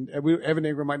Beckham, and Evan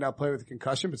Ingram might not play with a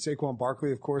concussion, but Saquon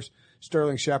Barkley, of course,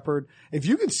 Sterling Shepard. If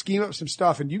you can scheme up some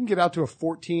stuff and you can get out to a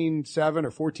 14-7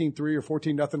 or 14-3 or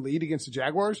 14-0 lead against the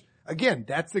Jaguars, again,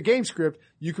 that's the game script.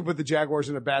 You can put the Jaguars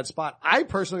in a bad spot. I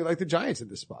personally like the Giants in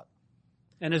this spot.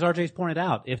 And as RJ's pointed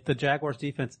out, if the Jaguars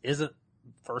defense isn't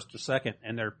first or second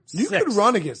and they're You could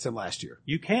run against them last year.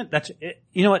 You can't. That's it.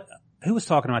 You know what? Who was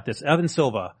talking about this? Evan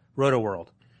Silva, Roto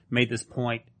World, made this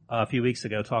point a few weeks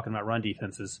ago talking about run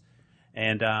defenses.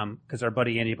 And, cause our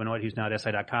buddy Andy Benoit, who's now at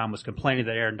SI.com, was complaining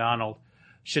that Aaron Donald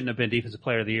shouldn't have been defensive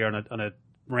player of the year on a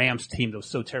Rams team that was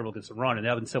so terrible against the run. And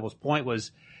Evan Silva's point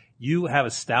was, you have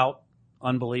a stout,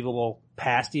 unbelievable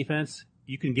pass defense.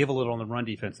 You can give a little on the run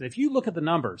defense. If you look at the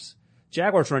numbers,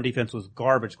 Jaguars' run defense was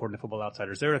garbage according to Football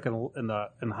Outsiders. They were in the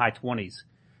high 20s,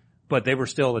 but they were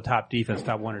still the top defense,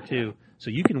 top 1 or 2. So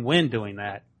you can win doing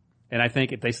that. And I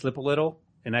think if they slip a little,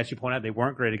 and as you point out, they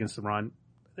weren't great against the run,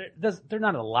 they're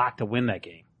not a lot to win that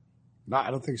game. No,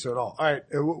 I don't think so at all. All right.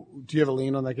 Do you have a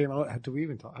lean on that game? Do we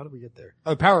even talk? How did we get there?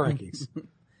 Oh, power rankings.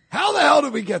 How the hell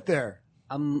did we get there?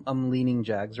 I'm leaning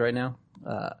Jags right now.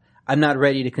 I'm not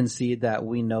ready to concede that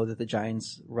we know that the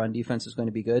Giants' run defense is going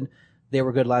to be good. They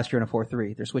were good last year in a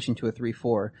 4-3. They're switching to a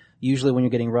 3-4. Usually when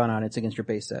you're getting run on, it's against your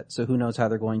base set. So who knows how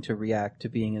they're going to react to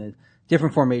being in a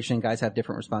different formation. Guys have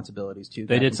different responsibilities too.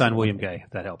 They did sign William Gay,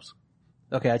 if that helps.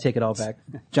 Okay, I take it all back.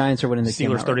 Giants are winning the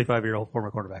game. Steelers' 35-year-old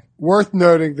former quarterback. Worth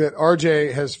noting that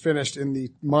RJ has finished in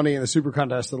the money in the Super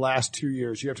Contest the last 2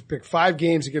 years. You have to pick 5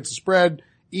 games against the spread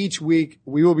each week.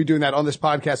 We will be doing that on this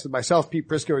podcast with myself, Pete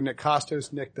Prisco, and Nick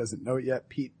Costos. Nick doesn't know it yet.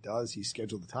 Pete does. He's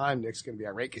scheduled the time. Nick's going to be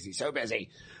irate because he's so busy.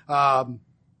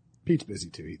 Pete's busy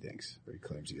too, he thinks, or he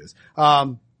claims he is.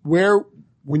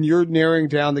 When you're narrowing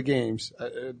down the games,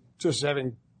 just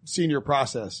having seen your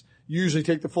process, you usually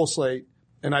take the full slate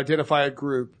and identify a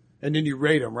group, and then you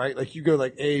rate them, right? Like you go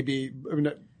like A, B.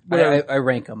 I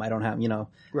rank them. I don't have,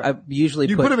 Right. I usually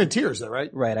put them in tiers though,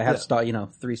 right? Right. I have star,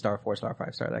 3-star, 4-star,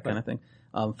 5-star, that kind of thing.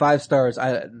 5 stars,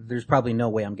 there's probably no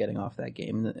way I'm getting off that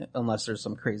game unless there's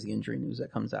some crazy injury news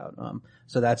that comes out.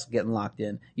 So that's getting locked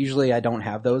in. Usually I don't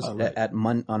have those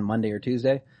on Monday or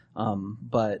Tuesday.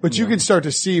 But you can start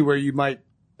to see where you might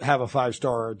have a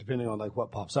 5-star depending on like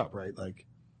what pops up, right? Like,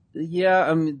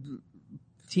 yeah,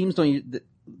 teams don't,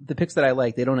 the picks that I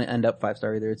like, they don't end up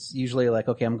 5-star either. It's usually like,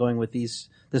 okay, I'm going with this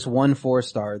 1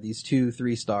 4-star, these 2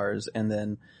 3-stars, and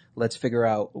then let's figure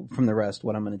out from the rest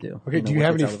what I'm going to do. Okay. Do you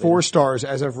have any 4-stars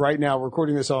as of right now? We're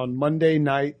recording this on Monday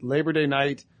night, Labor Day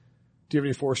night. Do you have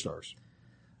any 4-stars?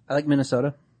 I like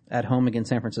Minnesota. at home against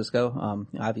San Francisco.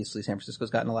 Obviously San Francisco's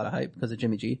gotten a lot of hype because of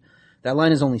Jimmy G. That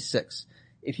line is only 6.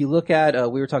 If you look at,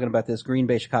 we were talking about this, Green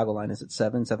Bay Chicago line is at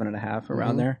 7.5,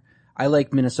 around there. I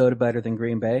like Minnesota better than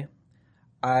Green Bay.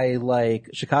 I like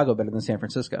Chicago better than San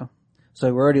Francisco.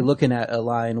 So we're already looking at a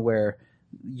line where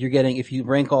you're getting, if you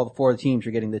rank all the 4 teams,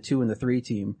 you're getting the 2 and the 3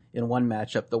 team in one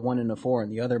matchup, the 1 and the 4 in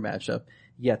the other matchup.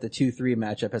 Yet the 2-3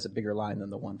 matchup has a bigger line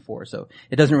than the 1-4. So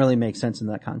it doesn't really make sense in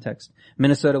that context.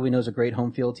 Minnesota, we know, is a great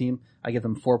home field team. I give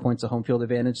them 4 points of home field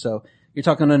advantage. So you're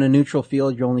talking on a neutral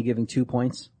field, you're only giving 2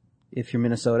 points if you're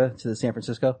Minnesota to the San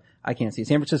Francisco. I can't see it.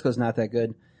 San Francisco's not that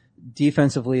good.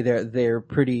 Defensively, they're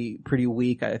pretty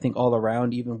weak, I think, all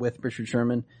around, even with Richard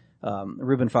Sherman.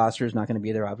 Reuben Foster is not going to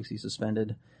be there, obviously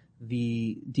suspended.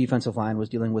 The defensive line was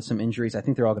dealing with some injuries. I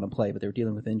think they're all going to play, but they were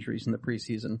dealing with injuries in the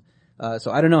preseason.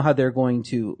 So I don't know how they're going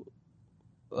to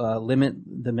limit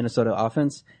the Minnesota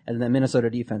offense, and the Minnesota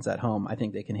defense at home. I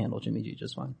think they can handle Jimmy G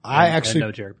just fine. And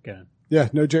no Jerick McKinnon. Yeah,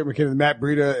 no Jerick McKinnon. Matt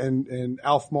Breida and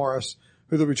Alf Morris,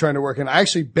 who they'll be trying to work in. I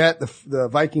actually bet the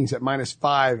Vikings at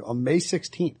 -5 on May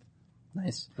 16th.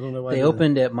 Nice. I don't know why they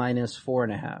opened at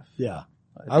 -4.5. Yeah.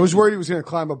 I was worried he was going to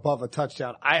climb above a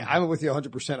touchdown. I'm with you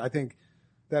 100%. I think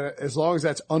that as long as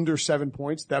that's under 7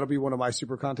 points, that'll be one of my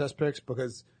super contest picks,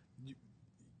 because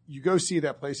you go see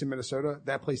that place in Minnesota,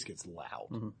 that place gets loud.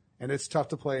 Mm-hmm. And it's tough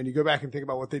to play. And you go back and think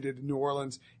about what they did in New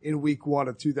Orleans in week 1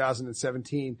 of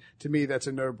 2017. To me, that's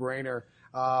a no-brainer.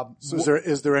 So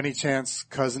is there any chance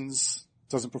Cousins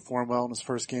doesn't perform well in his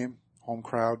first game? Home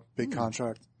crowd, big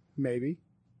contract? Maybe.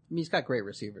 I mean, he's got great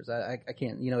receivers. I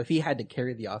can't, if he had to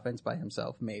carry the offense by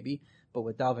himself, maybe. But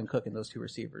with Dalvin Cook and those 2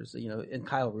 receivers, and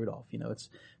Kyle Rudolph, it's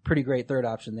pretty great third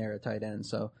option there at tight end.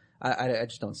 So I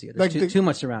just don't see it. There's too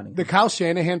much surrounding. The Kyle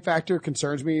Shanahan factor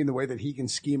concerns me in the way that he can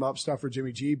scheme up stuff for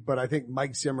Jimmy G, but I think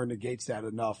Mike Zimmer negates that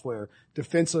enough where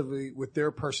defensively with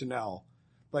their personnel,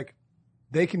 like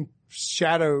they can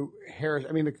shadow Harris.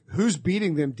 I mean, who's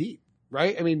beating them deep,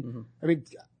 right? I mean,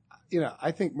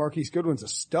 I think Marquise Goodwin's a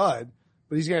stud.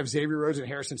 But he's gonna have Xavier Rhodes and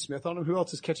Harrison Smith on him. Who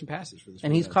else is catching passes for this?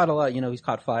 And he's caught a lot. He's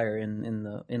caught fire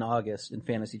in August in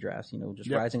fantasy drafts.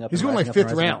 Rising up. He's going like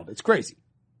 5th round. It's crazy.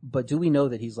 But do we know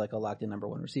that he's like a locked in number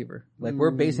 1 receiver? Like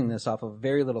we're basing this off of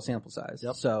very little sample size.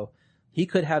 Yep. So he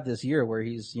could have this year where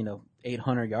he's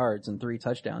 800 yards and 3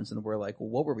 touchdowns, and we're like, well,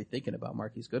 what were we thinking about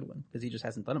Marquise Goodwin? Because he just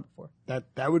hasn't done it before.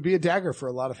 That would be a dagger for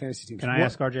a lot of fantasy teams. Can I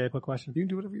ask RJ a quick question? You can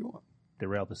do whatever you want.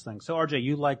 Derail this thing. So RJ,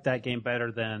 you like that game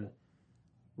better than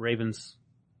Ravens?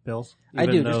 Bills? I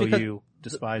do. Even though you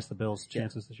despise the Bills'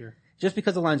 chances this year? Just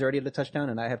because the line's already at a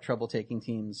touchdown, and I have trouble taking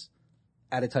teams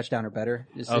at a touchdown or better.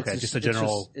 It's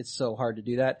so hard to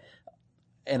do that.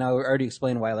 And I already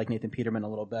explained why I like Nathan Peterman a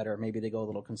little better. Maybe they go a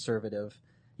little conservative.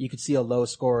 You could see a low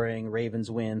scoring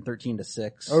Ravens win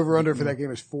 13-6. Over under for that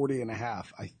game is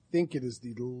 40.5. I think it is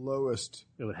the lowest.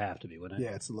 It would have to be, wouldn't it?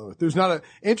 Yeah, it's the lowest. There's not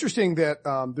interesting that,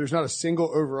 there's not a single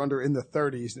over under in the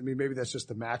 30s. I mean, maybe that's just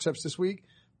the matchups this week.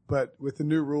 But with the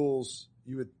new rules,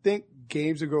 you would think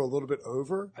games would go a little bit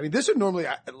over. I mean, this would normally,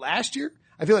 last year,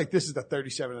 I feel like this is the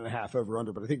 37.5 over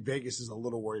under, but I think Vegas is a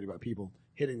little worried about people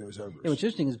hitting those overs. Yeah, what's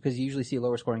interesting is because you usually see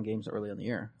lower scoring games early in the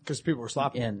year. Because people were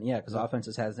sloppy. And because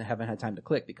offenses haven't had time to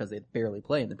click because they barely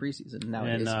play in the preseason.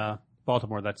 Nowadays. And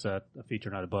Baltimore, that's a feature,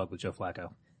 not a bug with Joe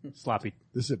Flacco. Sloppy.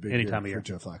 This is a big any year time of for year.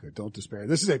 Joe Flacco. Don't despair.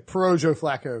 This is a pro Joe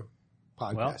Flacco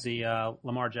podcast. Well, the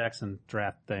Lamar Jackson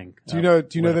draft thing. Do you know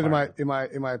that in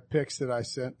my picks that I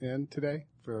sent in today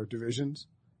for our divisions,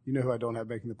 you know who I don't have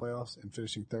making the playoffs and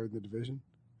finishing 3rd in the division?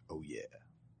 Oh yeah,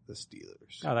 the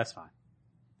Steelers. Oh, that's fine.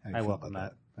 I welcome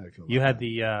that. You had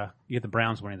the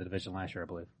Browns winning the division last year, I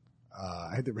believe.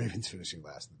 I had the Ravens finishing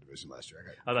last in the division last year.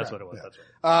 That's what it was. Yeah. That's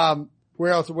right.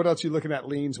 Where else? What else are you looking at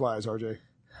leans wise, RJ?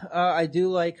 I do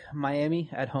like Miami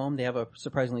at home. They have a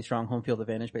surprisingly strong home field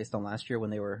advantage based on last year when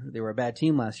they were a bad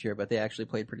team last year, but they actually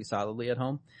played pretty solidly at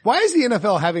home. Why is the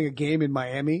NFL having a game in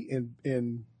Miami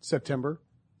in September?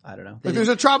 I don't know. Like there's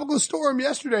a tropical storm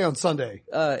yesterday on Sunday.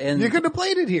 And you could have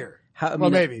played it here.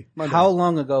 Maybe. Monday. How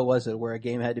long ago was it where a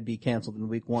game had to be canceled in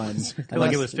week 1? I feel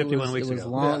like it was 51 weeks ago. It was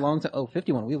long time. Oh,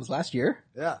 51 weeks. It was last year?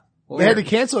 Yeah. They had to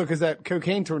cancel it because that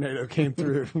cocaine tornado came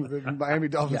through the Miami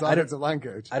Dolphins offensive line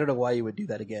coach. I don't know why you would do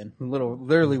that again.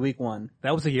 Literally week 1.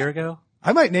 That was a year ago?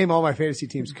 I might name all my fantasy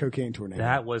teams cocaine tornado.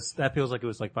 That feels like it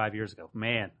was like 5 years ago.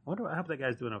 Man, I hope that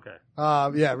guy's doing okay.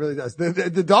 Yeah, it really does.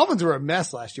 The Dolphins were a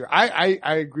mess last year. I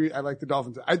agree. I like the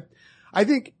Dolphins. I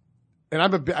think, and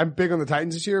I'm big on the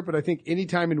Titans this year, but I think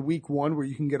anytime in week 1 where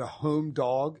you can get a home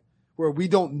dog where we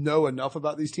don't know enough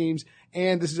about these teams,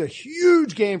 and this is a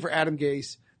huge game for Adam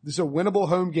Gase. This is a winnable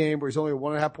home game where he's only a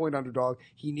 1.5 point underdog.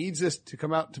 He needs this to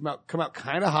come out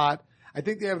kind of hot. I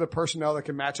think they have the personnel that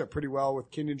can match up pretty well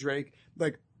with Kenyon Drake.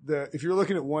 Like if you're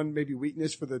looking at one maybe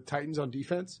weakness for the Titans on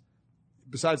defense,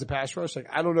 besides the pass rush, like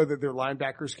I don't know that their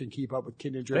linebackers can keep up with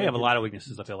Kenyon Drake. They have a lot of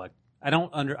weaknesses. I feel like I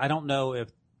don't know if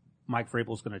Mike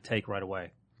Vrabel's going to take right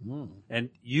away. And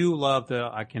you love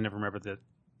I can never remember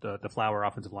the Flower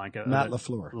offensive line. Matt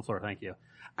LaFleur. LaFleur, thank you.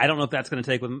 I don't know if that's going to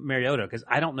take with Mariota because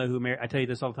I don't know who I tell you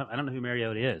this all the time. I don't know who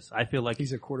Mariota is. I feel like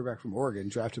he's a quarterback from Oregon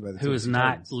drafted by the who is not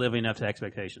Titans. living up to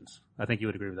expectations. I think you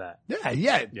would agree with that.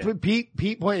 Yeah.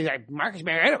 Pete pointed like Marcus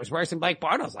Mariota was worse than Blake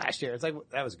Bortles last year. It's like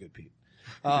that was a good Pete.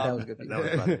 That was good. Pete. That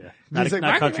was funny, yeah.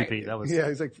 Not country Pete. That was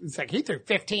it's like he threw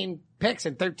 15 picks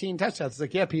and 13 touchdowns. It's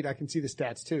like, yeah, Pete, I can see the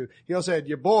stats too. He also had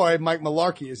your boy Mike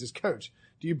Mularkey as his coach.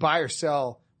 Do you buy or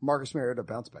sell Marcus Mariota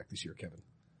bounce back this year, Kevin?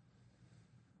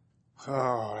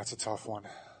 Oh, that's a tough one.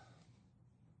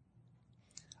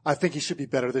 I think he should be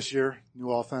better this year. New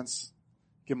offense.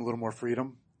 Give him a little more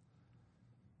freedom.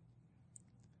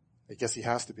 I guess he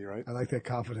has to be, right? I like that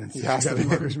confidence. He has to be.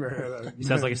 Marcus Mariota. He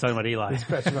sounds like he's talking about Eli. He's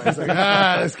like,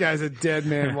 this guy's a dead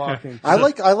man walking. I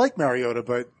like Mariota,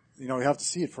 but you have to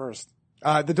see it first.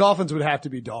 The Dolphins would have to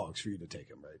be dogs for you to take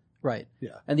him, right? Right.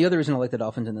 Yeah. And the other reason I like the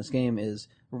Dolphins in this game is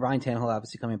Ryan Tannehill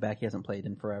obviously coming back. He hasn't played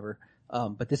in forever.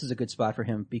 But this is a good spot for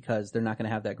him because they're not going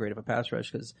to have that great of a pass rush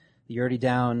because you're already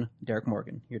down Derek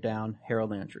Morgan. You're down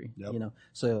Harold Landry. Yep.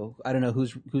 So I don't know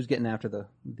who's getting after the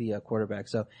quarterback.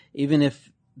 So even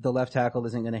if the left tackle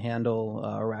isn't going to handle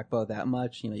Arakpo that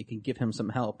much, you can give him some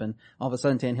help. And all of a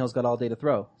sudden Tannehill's got all day to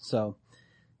throw. So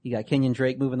you got Kenyon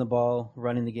Drake moving the ball,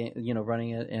 running the game, running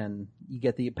it, and you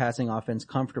get the passing offense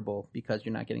comfortable because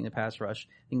you're not getting the pass rush.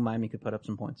 I think Miami could put up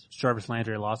some points. Jarvis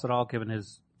Landry lost it all given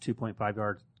his 2.5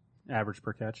 yards average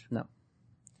per catch. No.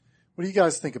 What do you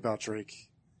guys think about Drake?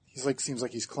 Seems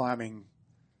like he's climbing.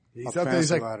 He's up there.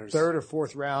 He's like ladders. third or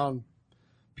fourth round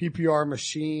PPR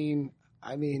machine.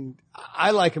 I mean,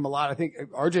 I like him a lot. I think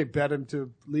RJ bet him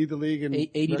to lead the league in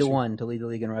 80-1 to lead the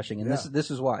league in rushing. And this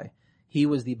is why. He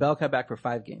was the bell cow back for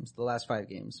 5 games, the last 5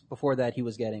 games. Before that, he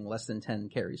was getting less than 10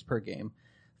 carries per game.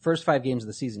 First 5 games of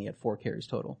the season, he had 4 carries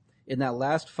total. In that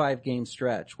last 5-game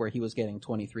stretch where he was getting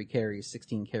 23 carries,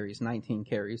 16 carries, 19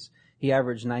 carries, he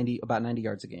averaged about 90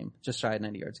 yards a game, just shy of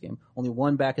 90 yards a game. Only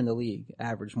one back in the league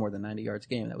averaged more than 90 yards a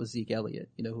game. That was Zeke Elliott,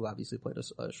 who obviously played a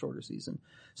shorter season.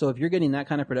 So if you're getting that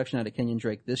kind of production out of Kenyon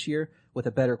Drake this year with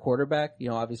a better quarterback,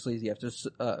 obviously you have to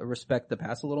respect the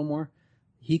pass a little more.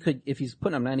 He could, if he's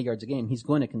putting up 90 yards a game, he's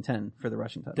going to contend for the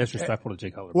rushing title. Disrespectful to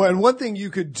Jake Cutler. Well, and one thing you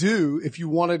could do if you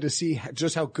wanted to see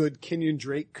just how good Kenyon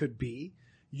Drake could be,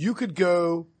 you could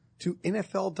go to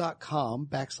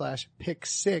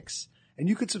NFL.com/pick6 and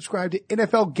you could subscribe to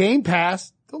NFL Game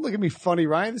Pass. Don't look at me funny,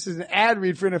 Ryan. This is an ad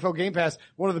read for NFL Game Pass,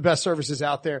 one of the best services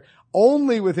out there.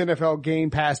 Only with NFL Game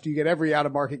Pass do you get every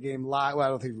out-of-market game live. Well, I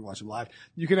don't think you can watch them live.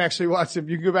 You can actually watch them.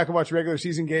 You can go back and watch regular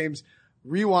season games,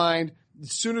 rewind.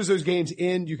 As soon as those games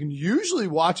end, you can usually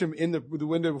watch them in the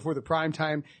window before the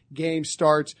primetime game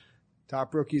starts.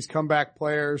 Top rookies, comeback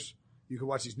players. You can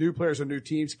watch these new players on new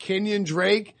teams. Kenyon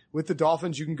Drake with the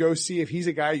Dolphins. You can go see if he's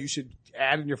a guy you should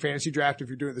add in your fantasy draft if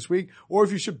you're doing it this week, or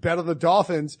if you should bet on the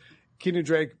Dolphins. Kenyon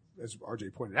Drake, as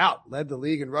RJ pointed out, led the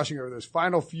league in rushing over those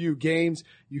final few games.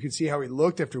 You can see how he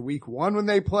looked after week 1 when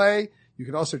they play. You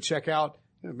can also check out,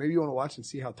 maybe you want to watch and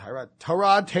see how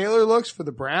Tyrod Taylor looks for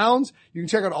the Browns. You can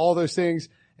check out all those things,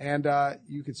 and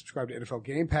you can subscribe to NFL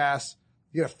Game Pass.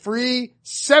 You get a free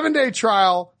 7-day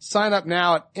trial. Sign up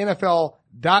now at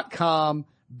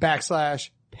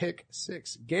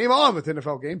NFL.com/pick6. Game on with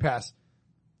NFL Game Pass.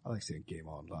 I like saying game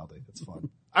on loudly. That's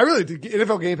fun. I really do.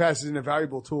 NFL Game Pass is an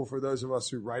invaluable tool for those of us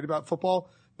who write about football.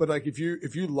 But like if you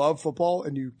love football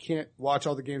and you can't watch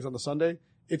all the games on the Sunday,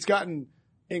 it's gotten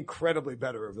incredibly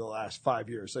better over the last 5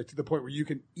 years, like to the point where you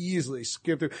can easily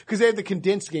skip through because they have the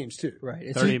condensed games too. Right.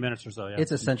 It's 30 minutes or so. Yeah.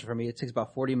 It's essential for me. It takes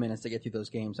about 40 minutes to get through those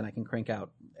games and I can crank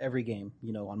out every game,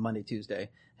 on Monday,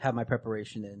 Tuesday, have my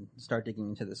preparation and start digging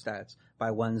into the stats.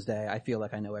 By Wednesday, I feel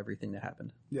like I know everything that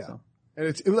happened. Yeah. So. And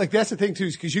it's like, that's the thing too,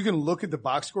 is because you can look at the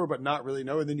box score, but not really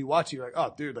know. And then you watch it, you're like,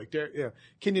 oh dude, like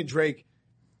Kenyon Drake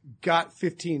got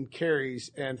 15 carries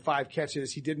and 5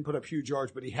 catches. He didn't put up huge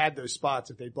yards, but he had those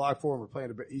spots. If they block for him or playing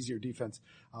a bit easier defense,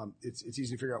 it's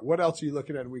easy to figure out. What else are you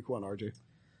looking at in week 1, RJ?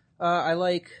 I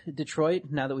like Detroit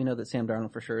now that we know that Sam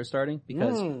Darnold for sure is starting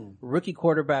because rookie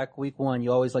quarterback week 1,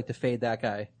 you always like to fade that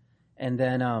guy. And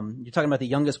then, you're talking about the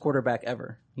youngest quarterback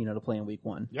ever, to play in week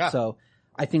 1. Yeah. So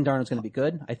I think Darnold's going to be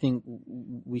good. I think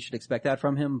we should expect that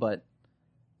from him, but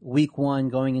week 1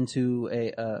 going into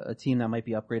a team that might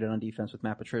be upgraded on defense with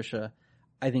Matt Patricia,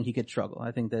 I think he could struggle.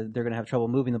 I think that they're going to have trouble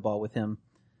moving the ball with him.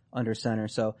 under center.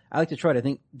 So I like Detroit. I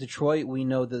think Detroit, we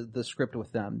know the script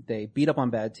with them. They beat up on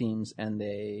bad teams and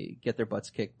they get their butts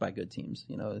kicked by good teams.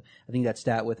 I think that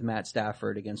stat with Matt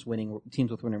Stafford against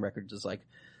teams with winning records is like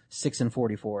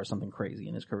 6-44 or something crazy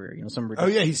in his career.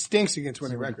 He stinks against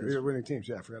winning teams.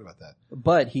 Yeah, I forgot about that.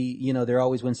 But they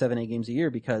always win 7-8 games a year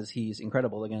because he's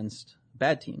incredible against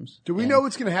bad teams. Do we know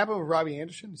what's going to happen with Robbie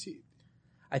Anderson?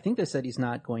 I think they said he's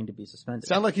not going to be suspended.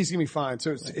 Sound like he's going to be fine.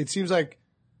 So it seems like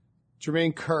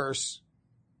Jermaine Kearse,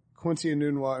 Quincy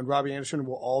Enunwa, and Robbie Anderson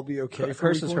will all be okay.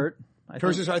 Kearse is hurt. I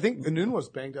think Enunwa's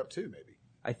banged up too, maybe.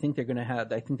 I think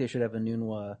they should have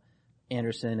Enunwa,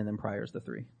 Anderson, and then Pryor's the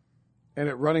 3. And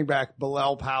at running back,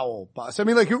 Bilal Powell. So,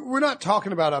 we're not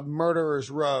talking about a murderer's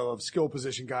row of skill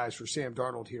position guys for Sam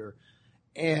Darnold here.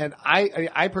 And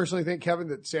I personally think, Kevin,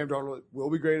 that Sam Darnold will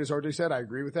be great, as RJ said. I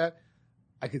agree with that.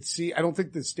 I don't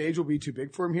think the stage will be too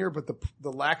big for him here, but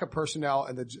the lack of personnel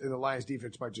and the Lions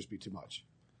defense might just be too much.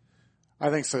 I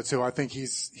think so too. I think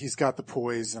he's got the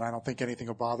poise, and I don't think anything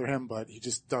will bother him, but he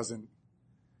just doesn't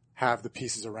have the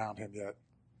pieces around him yet.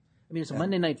 It's a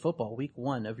Monday Night Football, week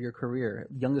 1 of your career,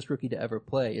 youngest rookie to ever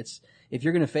play. If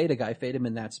you're going to fade a guy, fade him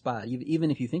in that spot,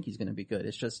 even if you think he's going to be good.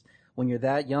 It's just when you're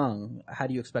that young, how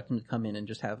do you expect him to come in and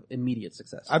just have immediate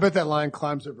success? I bet that line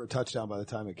climbs over a touchdown by the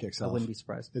time it kicks off. I wouldn't be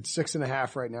surprised. It's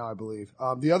 6.5 right now, I believe.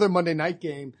 The other Monday night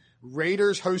game,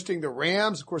 Raiders hosting the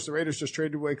Rams. Of course, the Raiders just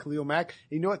traded away Khalil Mack.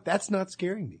 And you know what? That's not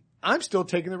scaring me. I'm still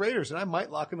taking the Raiders, and I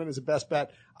might lock them in as a best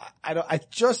bet. I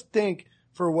just think,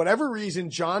 for whatever reason,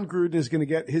 John Gruden is going to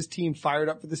get his team fired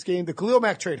up for this game. The Khalil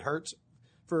Mack trade hurts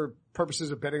for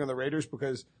purposes of betting on the Raiders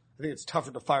because I think it's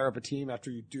tougher to fire up a team after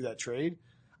you do that trade.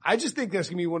 I just think that's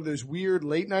going to be one of those weird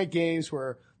late night games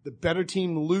where the better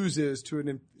team loses to a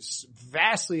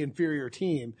vastly inferior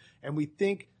team, and we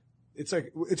think it's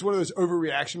one of those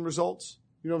overreaction results.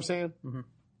 You know what I'm saying? Mm-hmm.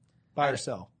 Buy or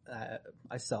sell?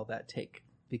 I sell that take.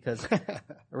 Because the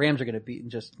Rams are going to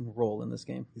just roll in this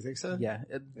game. You think so? Yeah.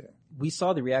 We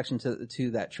saw the reaction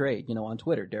to that trade, on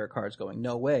Twitter. Derek Carr's going,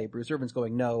 no way. Bruce Irvin's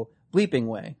going, no bleeping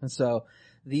way. And so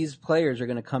these players are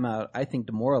going to come out, I think,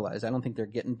 demoralized. I don't think they're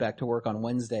getting back to work on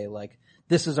Wednesday like,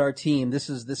 this is our team. This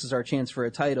is our chance for a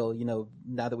title,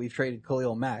 now that we've traded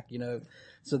Khalil Mack,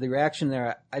 So the reaction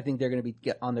there, I think they're going to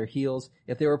get on their heels.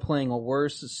 If they were playing a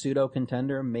worse pseudo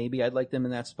contender, maybe I'd like them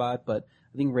in that spot, but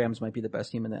I think Rams might be the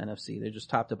best team in the NFC. They're just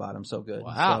top to bottom so good.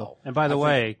 Wow. And by the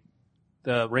way,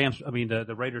 the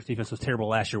Raiders defense was terrible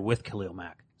last year with Khalil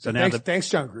Mack. So now thanks,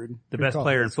 John Gruden. The best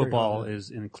player in football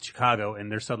is in Chicago,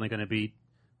 and they're suddenly going to beat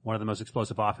one of the most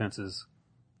explosive offenses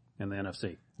in the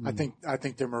NFC. I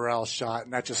think their morale's shot,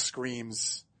 and that just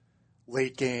screams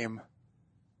late game,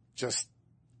 just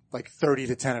like 30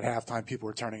 to 10 at halftime, people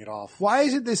were turning it off. Why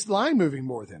isn't this line moving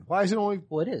more then? Why is it only?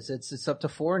 Well, it is. It's up to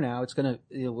 4 now.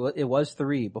 It was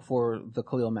 3 before the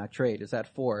Khalil Mack trade. It's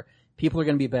at 4. People are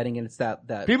going to be betting, and it's that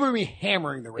people are going to be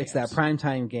hammering the Rams. It's that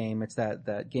primetime game. It's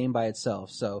that game by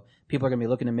itself. So people are going to be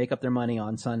looking to make up their money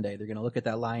on Sunday. They're going to look at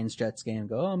that Lions-Jets game and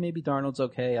go, oh, maybe Darnold's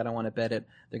okay. I don't want to bet it.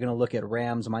 They're going to look at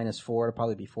Rams -4. It'll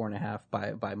probably be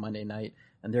 4.5 by Monday night.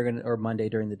 And or Monday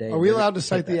during the day. Are we allowed to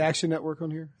cite the Action Network on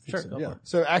here? Sure. So, yeah.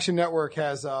 So Action Network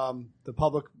has, the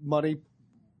public money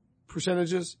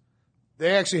percentages.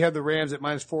 They actually have the Rams at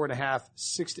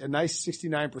 -4.5, a nice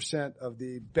 69% of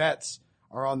the bets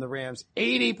are on the Rams.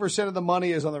 80% of the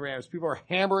money is on the Rams. People are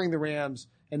hammering the Rams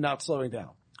and not slowing down.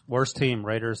 Worst team,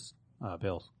 Raiders,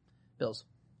 Bills.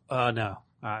 No,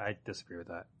 I disagree with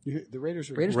that. The Raiders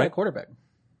got quarterback.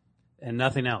 And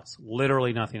nothing else.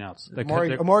 Literally nothing else.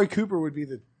 Amari Cooper would be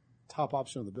the top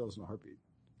option on the Bills in a heartbeat.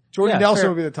 Jordan Nelson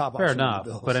would be the top option. Fair enough. On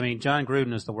the Bills. But John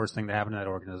Gruden is the worst thing to happen to that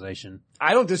organization.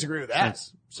 I don't disagree with that.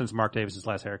 Since Mark Davis's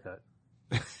last haircut.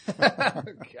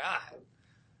 God.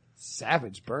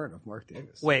 Savage burn of Mark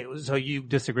Davis. Wait, so you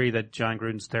disagree that John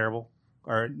Gruden's terrible?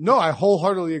 Or no, I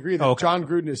wholeheartedly agree that John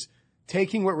Gruden is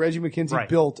taking what Reggie McKenzie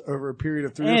built over a period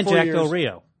of 3 or 4 years. And Jack Del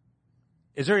Rio.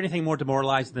 Is there anything more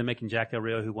demoralizing than making Jack Del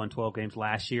Rio, who won 12 games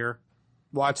last year,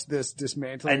 watch this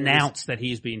dismantling, announce that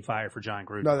he's being fired for John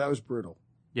Gruden? No, that was brutal.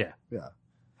 Yeah.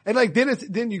 And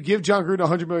then you give John Gruden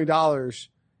 $100 million.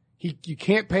 You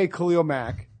can't pay Khalil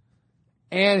Mack.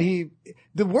 And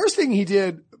the worst thing he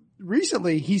did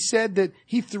recently, he said that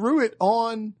he threw it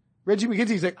on Reggie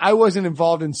McKenzie. He's like, I wasn't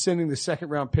involved in sending the 2nd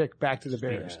round pick back to the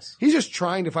Bears. Yes. He's just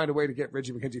trying to find a way to get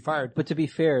Reggie McKenzie fired. But to be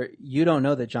fair, you don't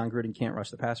know that John Gruden can't rush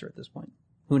the passer at this point.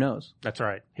 Who knows? That's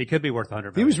right. He could be worth $100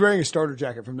 million. He was wearing a starter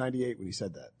jacket from '98 when he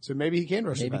said that. So maybe he can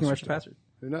rush the passer. Maybe he can rush the passer.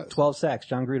 Who knows? 12 sacks,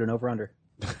 John Gruden, over under.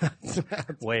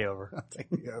 Way over. I'll take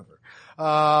the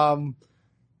over.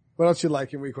 What else you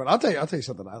like in week 1? I'll tell you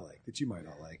something I like that you might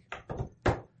not like.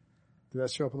 Did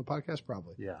that show up on the podcast?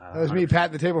 Probably. Yeah. That was me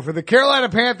patting the table for the Carolina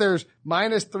Panthers,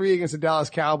 -3 against the Dallas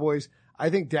Cowboys. I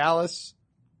think Dallas,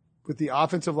 with the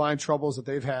offensive line troubles that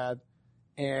they've had,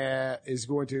 is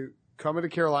going to come into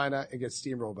Carolina and get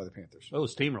steamrolled by the Panthers. Oh,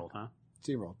 steamrolled, huh?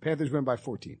 Steamrolled. Panthers win by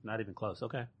 14. Not even close.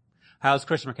 Okay. How's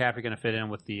Christian McCaffrey going to fit in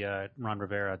with the Ron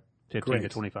Rivera 15 to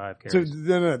 25 carries? So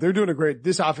no, they're doing a great.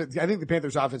 This offense, I think the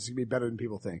Panthers' offense is going to be better than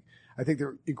people think. I think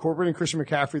they're incorporating Christian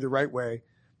McCaffrey the right way.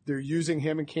 They're using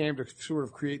him and Cam to sort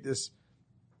of create this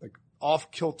like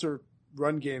off-kilter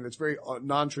run game that's very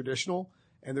non-traditional,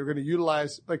 and they're going to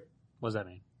utilize like. What does that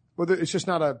mean? Well, it's just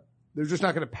not a. They're just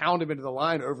not going to pound him into the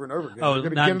line over and over again. Oh,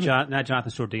 not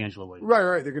Jonathan Stewart, D'Angelo Williams.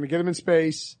 Right. They're going to get him in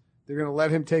space. They're going to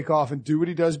let him take off and do what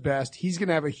he does best. He's going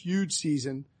to have a huge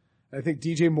season. I think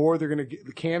DJ Moore.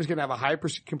 Cam's going to have a high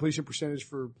completion percentage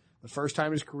for the first time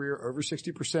in his career, over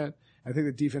 60%. I think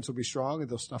the defense will be strong and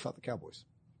they'll snuff out the Cowboys.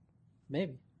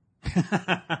 Maybe.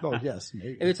 Oh, yes.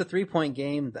 Maybe. If it's a 3-point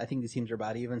game, I think these teams are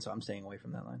about even, so I'm staying away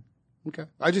from that line. Okay.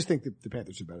 I just think the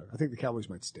Panthers are better. I think the Cowboys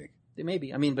might stink. They may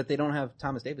be. I mean, but they don't have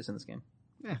Thomas Davis in this game.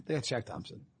 Yeah, they got Shaq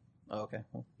Thompson. Oh, okay.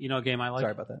 Well, you know a game I like?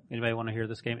 Sorry about that. Anybody want to hear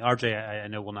this game? RJ, I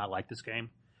know will not like this game.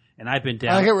 And I've been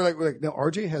down. I like we're like, no,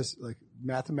 RJ has like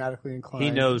mathematically inclined.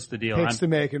 He knows the deal. Picks to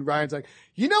make, and Ryan's like,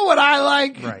 you know what I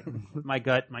like? Right. My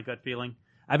gut feeling.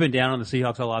 I've been down on the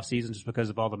Seahawks all off season just because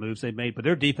of all the moves they've made, but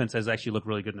their defense has actually looked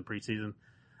really good in the preseason.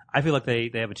 I feel like they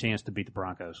have a chance to beat the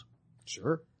Broncos.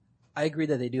 Sure. I agree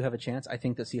that they do have a chance. I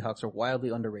think the Seahawks are wildly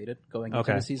underrated going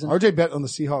into the season. RJ bet on the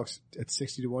Seahawks at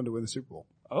 60-1 to win the Super Bowl.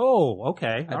 Oh,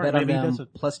 okay. I bet on them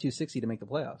plus 260 to make the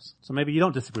playoffs. So maybe you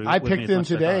don't disagree. I picked them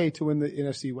today to win the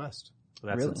NFC West.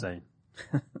 Well, that's insane.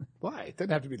 Why? It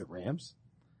doesn't have to be the Rams.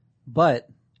 But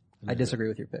I disagree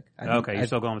with your pick. You're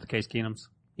still going with the Case Keenums?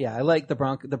 Yeah, I like the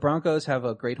Broncos. The Broncos have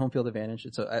a great home field advantage.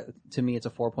 To me, it's a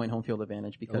 4-point home field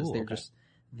advantage because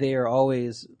they're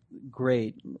always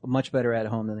great, much better at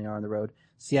home than they are on the road.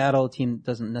 Seattle team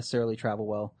doesn't necessarily travel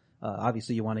well.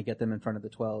 Obviously, you want to get them in front of the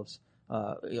 12s.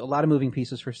 A lot of moving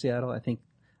pieces for Seattle. I think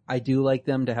I do like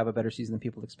them to have a better season than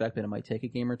people expect, but it might take a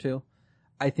game or two.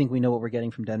 I think we know what we're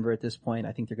getting from Denver at this point.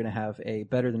 I think they're going to have a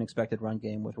better than expected run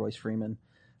game with Royce Freeman.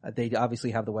 They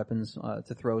obviously have the weapons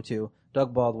to throw to.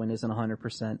 Doug Baldwin isn't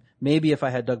 100%. Maybe if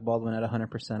I had Doug Baldwin at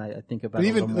 100%, I think about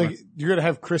it a little more. Like, you're going to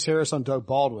have Chris Harris on Doug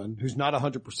Baldwin, who's not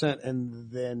 100%,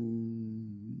 and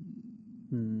then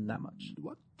not much.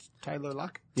 What? Tyler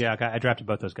Lockett? Yeah, I drafted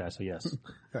both those guys, so yes.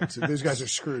 Okay, so those guys are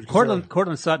screwed.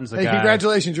 Cortland Sutton's a guy. Hey,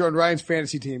 congratulations, you're on Ryan's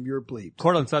fantasy team. You're bleeped.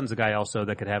 Cortland Sutton's a guy also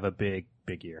that could have a big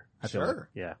year. I feel sure. Like.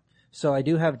 Yeah. So I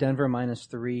do have Denver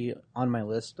 -3 on my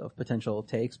list of potential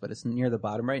takes, but it's near the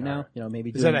bottom right now. You know,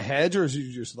 maybe is that a hedge or is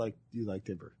you just like you like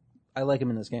Denver? I like him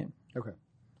in this game. Okay.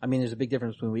 I mean, there's a big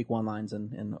difference between week 1 lines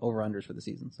and over-unders for the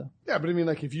season. So yeah, but I mean,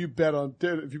 like if you bet on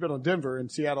Denver and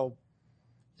Seattle,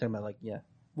 talking about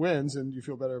wins and you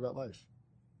feel better about life.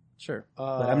 Sure,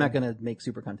 but I'm not going to make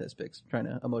super contest picks trying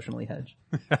to emotionally hedge.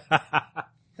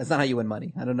 That's not how you win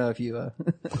money. I don't know if you. I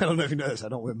don't know if you know this. I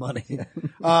don't win money.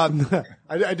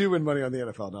 I do win money on the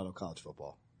NFL, not on college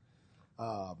football.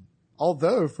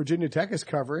 Although Virginia Tech is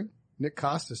covering, Nick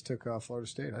Costas took Florida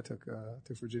State. I took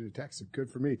Virginia Tech. So good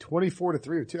for me.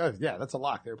 24-3. Yeah, that's a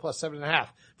lock there. Plus 7.5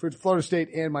 for Florida State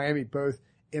and Miami, both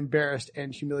embarrassed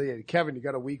and humiliated. Kevin, you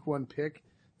got a week 1 pick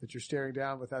that you're staring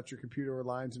down without your computer or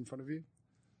lines in front of you?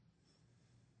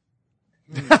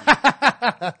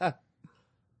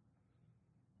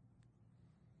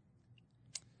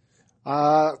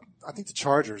 I think the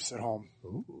Chargers at home.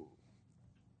 Ooh,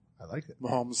 I like it.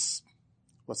 Mahomes,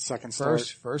 second start?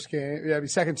 First game. Yeah,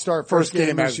 second start. First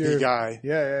game as the guy.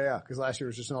 Yeah. Because last year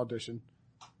was just an audition.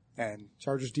 And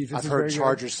Chargers defense. I've heard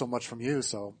Chargers so much from you,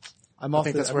 so I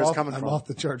think that's where it's coming from. I'm off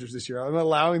the Chargers this year. I'm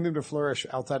allowing them to flourish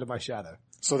outside of my shadow.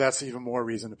 So that's even more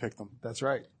reason to pick them. That's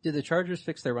right. Did the Chargers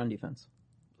fix their run defense?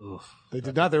 Oof. They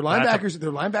did not. Their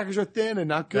linebackers are thin and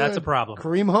not good. That's a problem.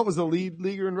 Kareem Hunt was the league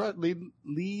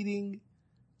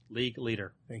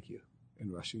leader. Thank you.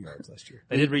 In rushing yards last year.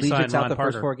 They did re-sign Legit's out the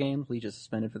Parker. first 4 games. Legit is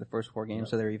suspended for the first 4 games,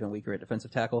 so they're even weaker at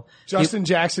defensive tackle. Justin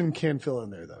Jackson can fill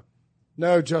in there though.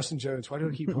 No, Justin Jones. Why do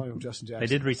I keep calling him Justin Jackson? They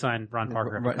did re-sign Ron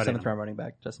Parker. 7th round running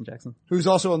back, Justin Jackson. Who's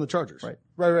also on the Chargers.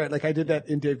 Right. Like I did that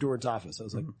in Dave Doran's office. I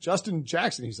was like, Justin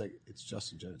Jackson. He's like, it's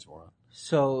Justin Jones, moron.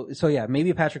 So yeah,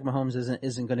 maybe Patrick Mahomes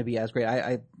isn't going to be as great.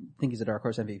 I think he's a dark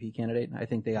horse MVP candidate. I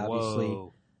think they obviously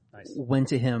went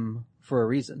to him for a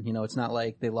reason. You know, it's not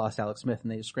like they lost Alex Smith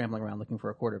and they were scrambling around looking for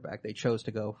a quarterback. They chose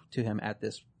to go to him at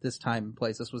this time and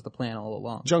place. This was the plan all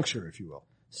along. Juncture, if you will.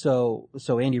 So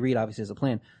Andy Reid obviously has a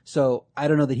plan. So I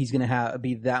don't know that he's going to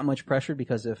be that much pressured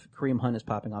because if Kareem Hunt is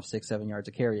popping off 6-7 yards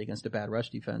a carry against a bad rush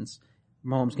defense,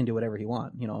 Mahomes can do whatever he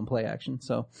wants, in play action.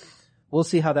 So we'll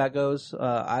see how that goes.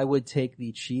 I would take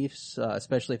the Chiefs,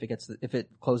 especially if it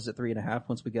closes at 3.5.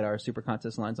 Once we get our super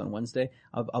contest lines on Wednesday,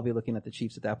 I'll be looking at the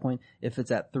Chiefs at that point. If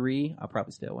it's at 3, I'll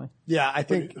probably stay away. Yeah, I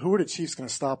think. Who are the Chiefs going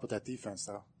to stop with that defense,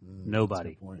 though?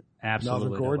 Nobody.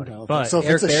 Absolutely nobody. But so if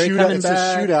it's a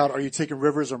shootout, are you taking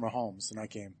Rivers or Mahomes in that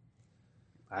game?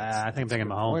 I think I'm taking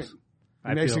Mahomes.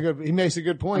 He makes a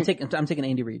good point. I'm taking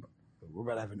Andy Reid. We're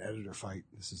about to have an editor fight.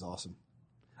 This is awesome.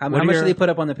 How much did they put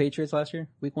up on the Patriots last year?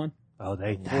 Week 1? Oh,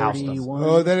 they housed us.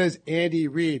 Oh, that is Andy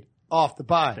Reid off the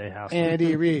bye.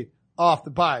 Andy Reid off the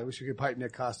bye. Wish we could pipe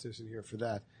Nick Costas in here for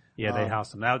that. Yeah, they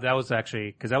housed him. That was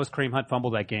actually, because that was Kareem Hunt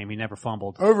fumbled that game. He never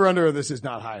fumbled. Over under this is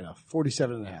not high enough.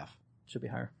 47.5. Should be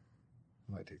higher.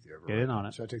 I might take the over. Get in on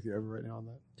it. Should I take the over right now on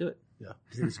that? Do it. Yeah.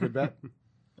 Do you think it's a good bet?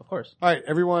 Of course. All right,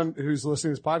 everyone who's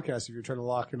listening to this podcast, if you're trying to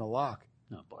lock in a lock.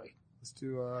 Oh, boy. Let's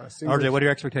do RJ, what are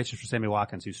your expectations for Sammy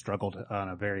Watkins, who struggled on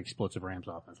a very explosive Rams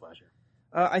offense last year?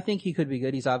 I think he could be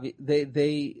good. He's obvious.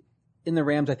 They in the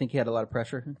Rams, I think he had a lot of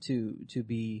pressure to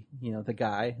be, the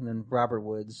guy. And then Robert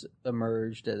Woods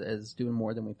emerged as doing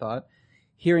more than we thought.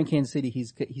 Here in Kansas City,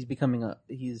 he's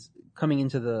coming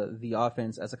into the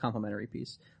offense as a complementary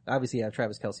piece. Obviously, you have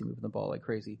Travis Kelce moving the ball like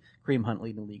crazy. Kareem Hunt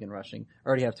leading the league in rushing.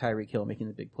 Already have Tyreek Hill making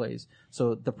the big plays.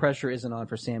 So the pressure isn't on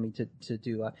for Sammy to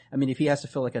do. If he has to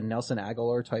fill like a Nelson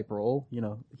Aguilar type role,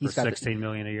 he's got $16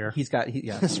 million a year.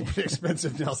 It's pretty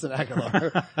expensive, Nelson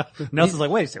Aguilar. Nelson's like,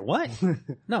 wait a second, what?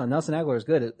 No, Nelson Aguilar is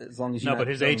good as long as you. No, but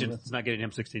his agent's not getting him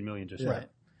 $16 million just right.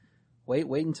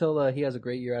 Wait until he has a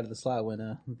great year out of the slot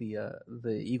when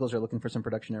the Eagles are looking for some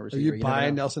production at receiver. Are you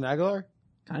buying Nelson Aguilar?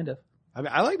 Kind of.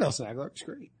 I like Nelson Aguilar. It's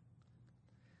great.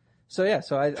 So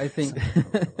I think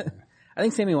I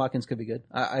think Sammy Watkins could be good.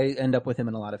 I end up with him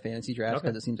in a lot of fantasy drafts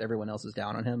because it seems everyone else is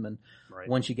down on him. And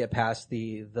once you get past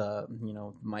the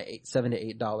my $7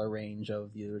 to $8 range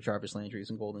of the Jarvis Landrys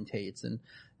and Golden Tates, and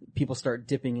people start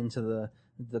dipping into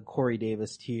the Corey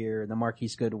Davis tier and the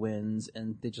Marquise Goodwins,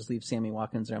 and they just leave Sammy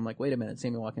Watkins there. I'm like, wait a minute,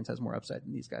 Sammy Watkins has more upside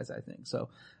than these guys, I think. So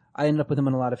I end up with him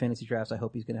in a lot of fantasy drafts. I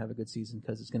hope he's going to have a good season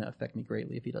because it's going to affect me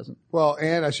greatly if he doesn't. Well,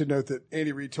 and I should note that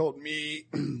Andy Reid told me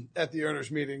at the owners'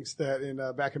 meetings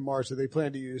that back in March that they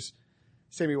plan to use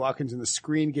Sammy Watkins in the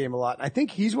screen game a lot. And I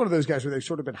think he's one of those guys where they've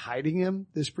sort of been hiding him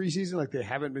this preseason. Like they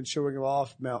haven't been showing him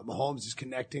off. Mahomes is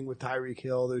connecting with Tyreek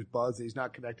Hill. There's buzz that he's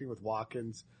not connecting with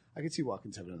Watkins. I can see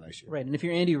Watkins having a nice year. Right. And if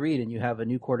you're Andy Reid and you have a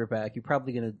new quarterback, you're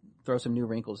probably going to throw some new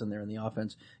wrinkles in there in the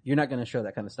offense. You're not going to show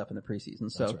that kind of stuff in the preseason.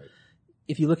 So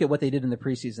if you look at what they did in the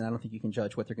preseason, I don't think you can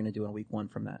judge what they're going to do in week 1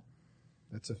 from that.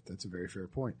 That's a very fair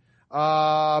point.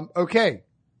 Okay.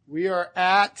 We are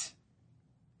at,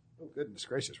 oh goodness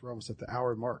gracious, we're almost at the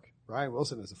hour mark. Ryan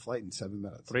Wilson has a flight in 7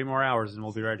 minutes. 3 more hours and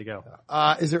we'll be ready to go.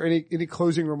 Is there any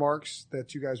closing remarks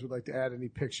that you guys would like to add? Any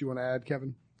picks you want to add,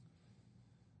 Kevin?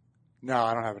 No,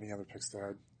 I don't have any other picks to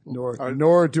add.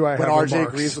 Nor do I have When RJ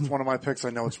remarks. agrees with one of my picks,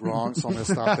 I know it's wrong, so I'm going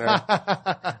to stop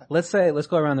there. Let's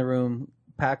go around the room.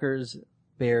 Packers,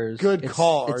 Bears. Good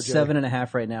call, It's RJ.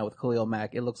 7.5 right now with Khalil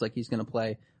Mack. It looks like he's going to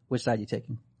play. Which side are you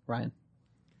taking, Ryan?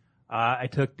 I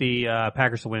took the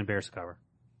Packers to win, Bears to cover.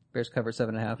 Bears cover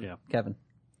 7.5. Yeah. Kevin.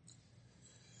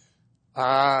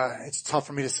 It's tough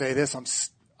for me to say this.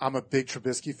 I'm a big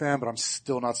Trubisky fan, but I'm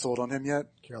still not sold on him yet.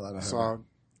 Carolina. So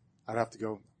I'd have to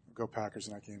go Packers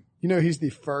in that game. He's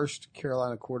the first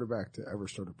Carolina quarterback to ever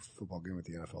start a football game at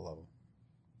the NFL level.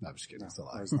 No, I'm just kidding. That's a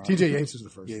lie. TJ Yates is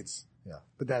the first. Yates. Yeah.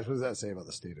 But what does that say about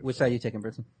the state of Which side are you taking,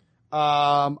 Brinson?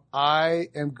 I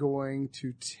am going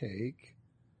to take,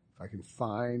 if I can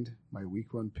find my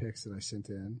week 1 picks that I sent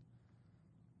in,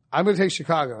 I'm going to take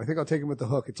Chicago. I think I'll take them with the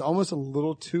hook. It's almost a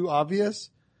little too obvious,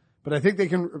 but I think they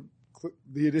can,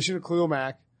 the addition of Khalil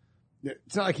Mack,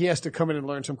 it's not like he has to come in and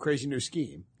learn some crazy new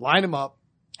scheme. Line him up,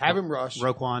 have him rush.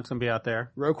 Roquan's going to be out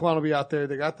there. Roquan will be out there.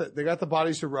 They got the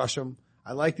bodies to rush him.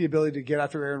 I like the ability to get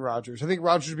after Aaron Rodgers. I think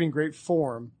Rodgers will be in great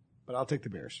form, but I'll take the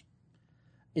Bears.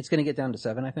 It's going to get down to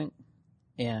 7, I think.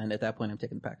 And at that point, I'm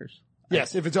taking the Packers.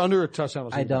 Yes, if it's under a touchdown,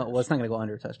 it's not going to go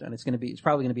under a touchdown. It's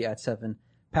probably going to be at 7.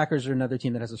 Packers are another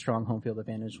team that has a strong home field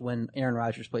advantage. When Aaron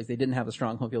Rodgers plays, they didn't have a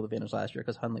strong home field advantage last year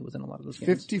because Hundley was in a lot of those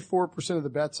games. 54% of the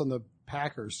bets on the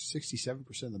Packers,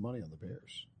 67% of the money on the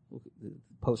Bears.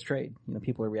 Post-trade,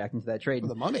 people are reacting to that trade. For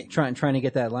the money. Trying to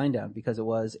get that line down because it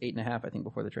was 8.5, I think,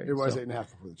 before the trade. It was 8.5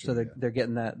 before the trade. So they're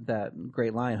getting that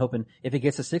great line, hoping if it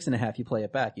gets to 6.5, you play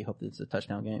it back. You hope that it's a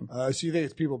touchdown game. So you think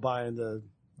it's people buying the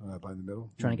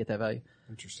middle? Trying to get that value.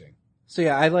 Interesting. So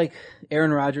yeah, I like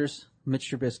Aaron Rodgers, Mitch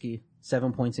Trubisky,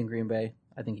 7 points in Green Bay.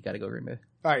 I think you got to go Green Bay.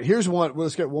 All right, here's one. Well,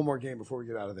 let's get one more game before we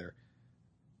get out of there.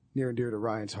 Near and dear to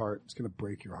Ryan's heart. It's going to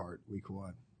break your heart. Week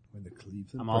 1. When the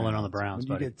Cleveland I'm all in on the Browns,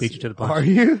 buddy. Beat you to the punch. Are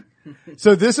you?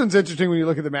 So this one's interesting when you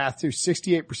look at the math too.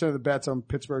 68% of the bets on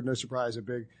Pittsburgh, no surprise, are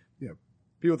big.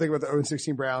 People think about the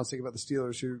 0-16 Browns, think about the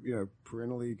Steelers who,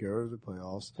 perennially go to the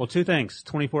playoffs. Well, two things.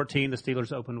 2014, the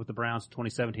Steelers opened with the Browns.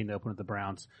 2017, they opened with the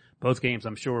Browns. Both games,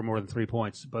 I'm sure, were more than 3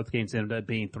 points. Both games ended up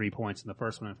being 3 points, and the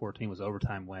first one in 14 was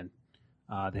overtime win.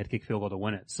 They had to kick field goal to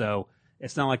win it. So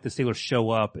it's not like the Steelers show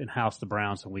up and house the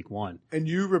Browns in week 1. And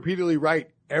you repeatedly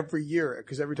write every year,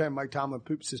 because every time Mike Tomlin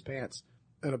poops his pants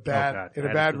in a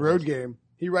bad road game,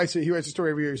 he writes a story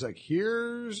every year. He's like,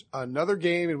 here's another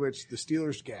game in which the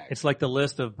Steelers gag. It's like the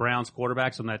list of Browns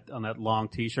quarterbacks on that long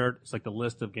T-shirt. It's like the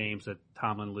list of games that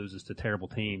Tomlin loses to terrible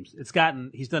teams.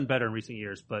 He's done better in recent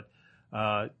years, but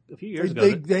a few years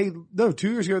ago,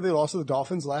 2 years ago they lost to the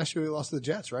Dolphins. Last year they lost to the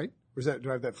Jets, right? Or do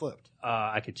I have that flipped?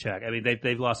 I could check. I mean,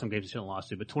 they've lost some games they shouldn't have lost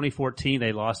to, but 2014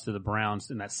 they lost to the Browns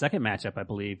in that second matchup, I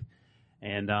believe,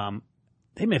 and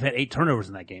they may have had 8 turnovers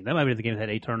in that game. That might be the game that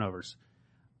had 8 turnovers.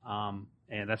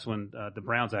 And that's when the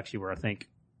Browns actually were, I think,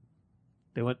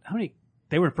 they were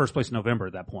in first place in November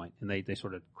at that point, and they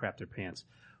sort of crapped their pants.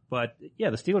 But yeah,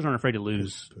 the Steelers aren't afraid to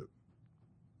lose.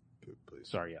 Please.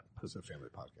 Sorry, yeah. It's a family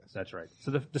podcast. That's right.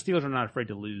 So the Steelers are not afraid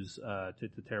to lose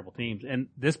to terrible teams. And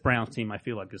this Browns team, I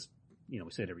feel like is, we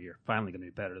say it every year, finally going to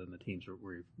be better than the teams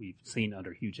we've seen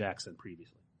under Hugh Jackson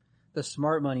previously. The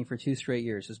smart money for 2 straight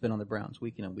years has been on the Browns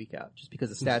week in and week out, just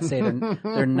because the stats say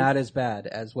they're not as bad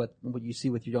as what you see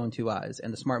with your own 2 eyes.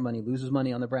 And the smart money loses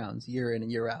money on the Browns year in and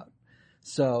year out.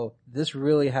 So this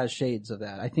really has shades of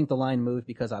that. I think the line moved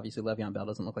because obviously Le'Veon Bell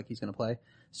doesn't look like he's going to play.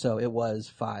 So it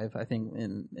was 5, I think,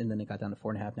 and then it got down to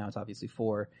 4.5. Now it's obviously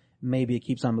 4. Maybe it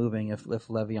keeps on moving if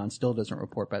Le'Veon still doesn't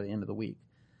report by the end of the week.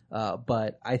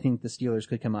 But I think the Steelers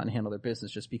could come out and handle their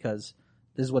business just because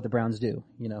this is what the Browns do.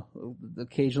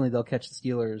 Occasionally they'll catch the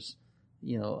Steelers,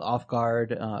 off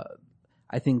guard.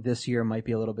 I think this year might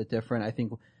be a little bit different. I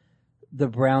think the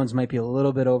Browns might be a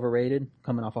little bit overrated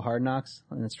coming off of Hard Knocks,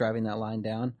 and it's driving that line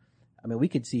down. I mean, we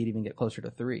could see it even get closer to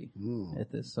 3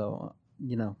 at this. So,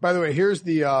 By the way, here's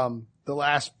the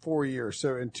last 4 years.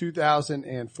 So in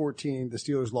 2014, the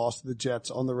Steelers lost to the Jets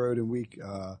on the road in week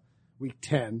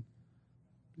 10.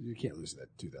 You can't lose to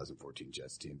that 2014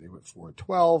 Jets team. They went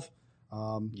 4-12.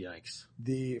 Yikes.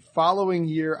 The following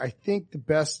year, I think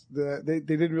they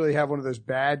didn't really have one of those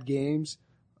bad games.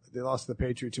 They lost to the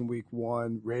Patriots in week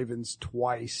 1, Ravens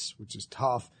twice, which is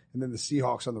tough. And then the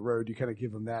Seahawks on the road, you kind of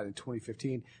give them that in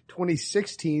 2015.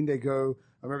 2016, I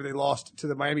remember they lost to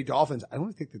the Miami Dolphins. I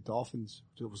don't think the Dolphins,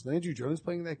 was Landry Jones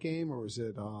playing that game or was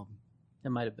it, It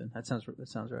might have been. That sounds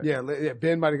right. Yeah,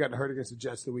 Ben might have gotten hurt against the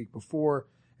Jets the week before.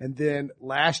 And then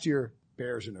last year,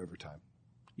 Bears in overtime.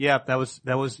 Yeah, that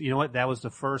was, you know what? That was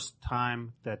the first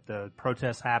time that the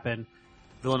protests happened.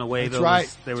 Villanueva, so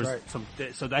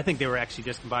I think they were actually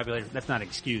discombobulated. That's not an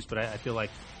excuse, but I feel like,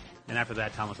 and after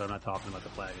that, Thomas, I'm not talking about the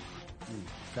flag anymore.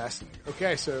 Fascinating.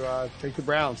 Okay, so take the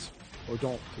Browns, or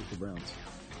don't take the Browns.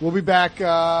 We'll be back,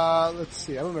 let's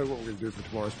see, I don't know what we're going to do for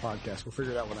tomorrow's podcast. We'll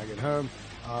figure it out when I get home.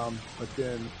 But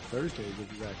then Thursday we'll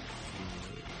be back.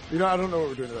 I don't know what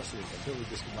we're doing the rest of the week. I'm totally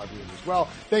discombobulated as well.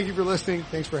 Thank you for listening.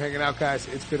 Thanks for hanging out, guys.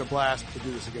 It's been a blast. We'll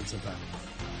do this again sometime.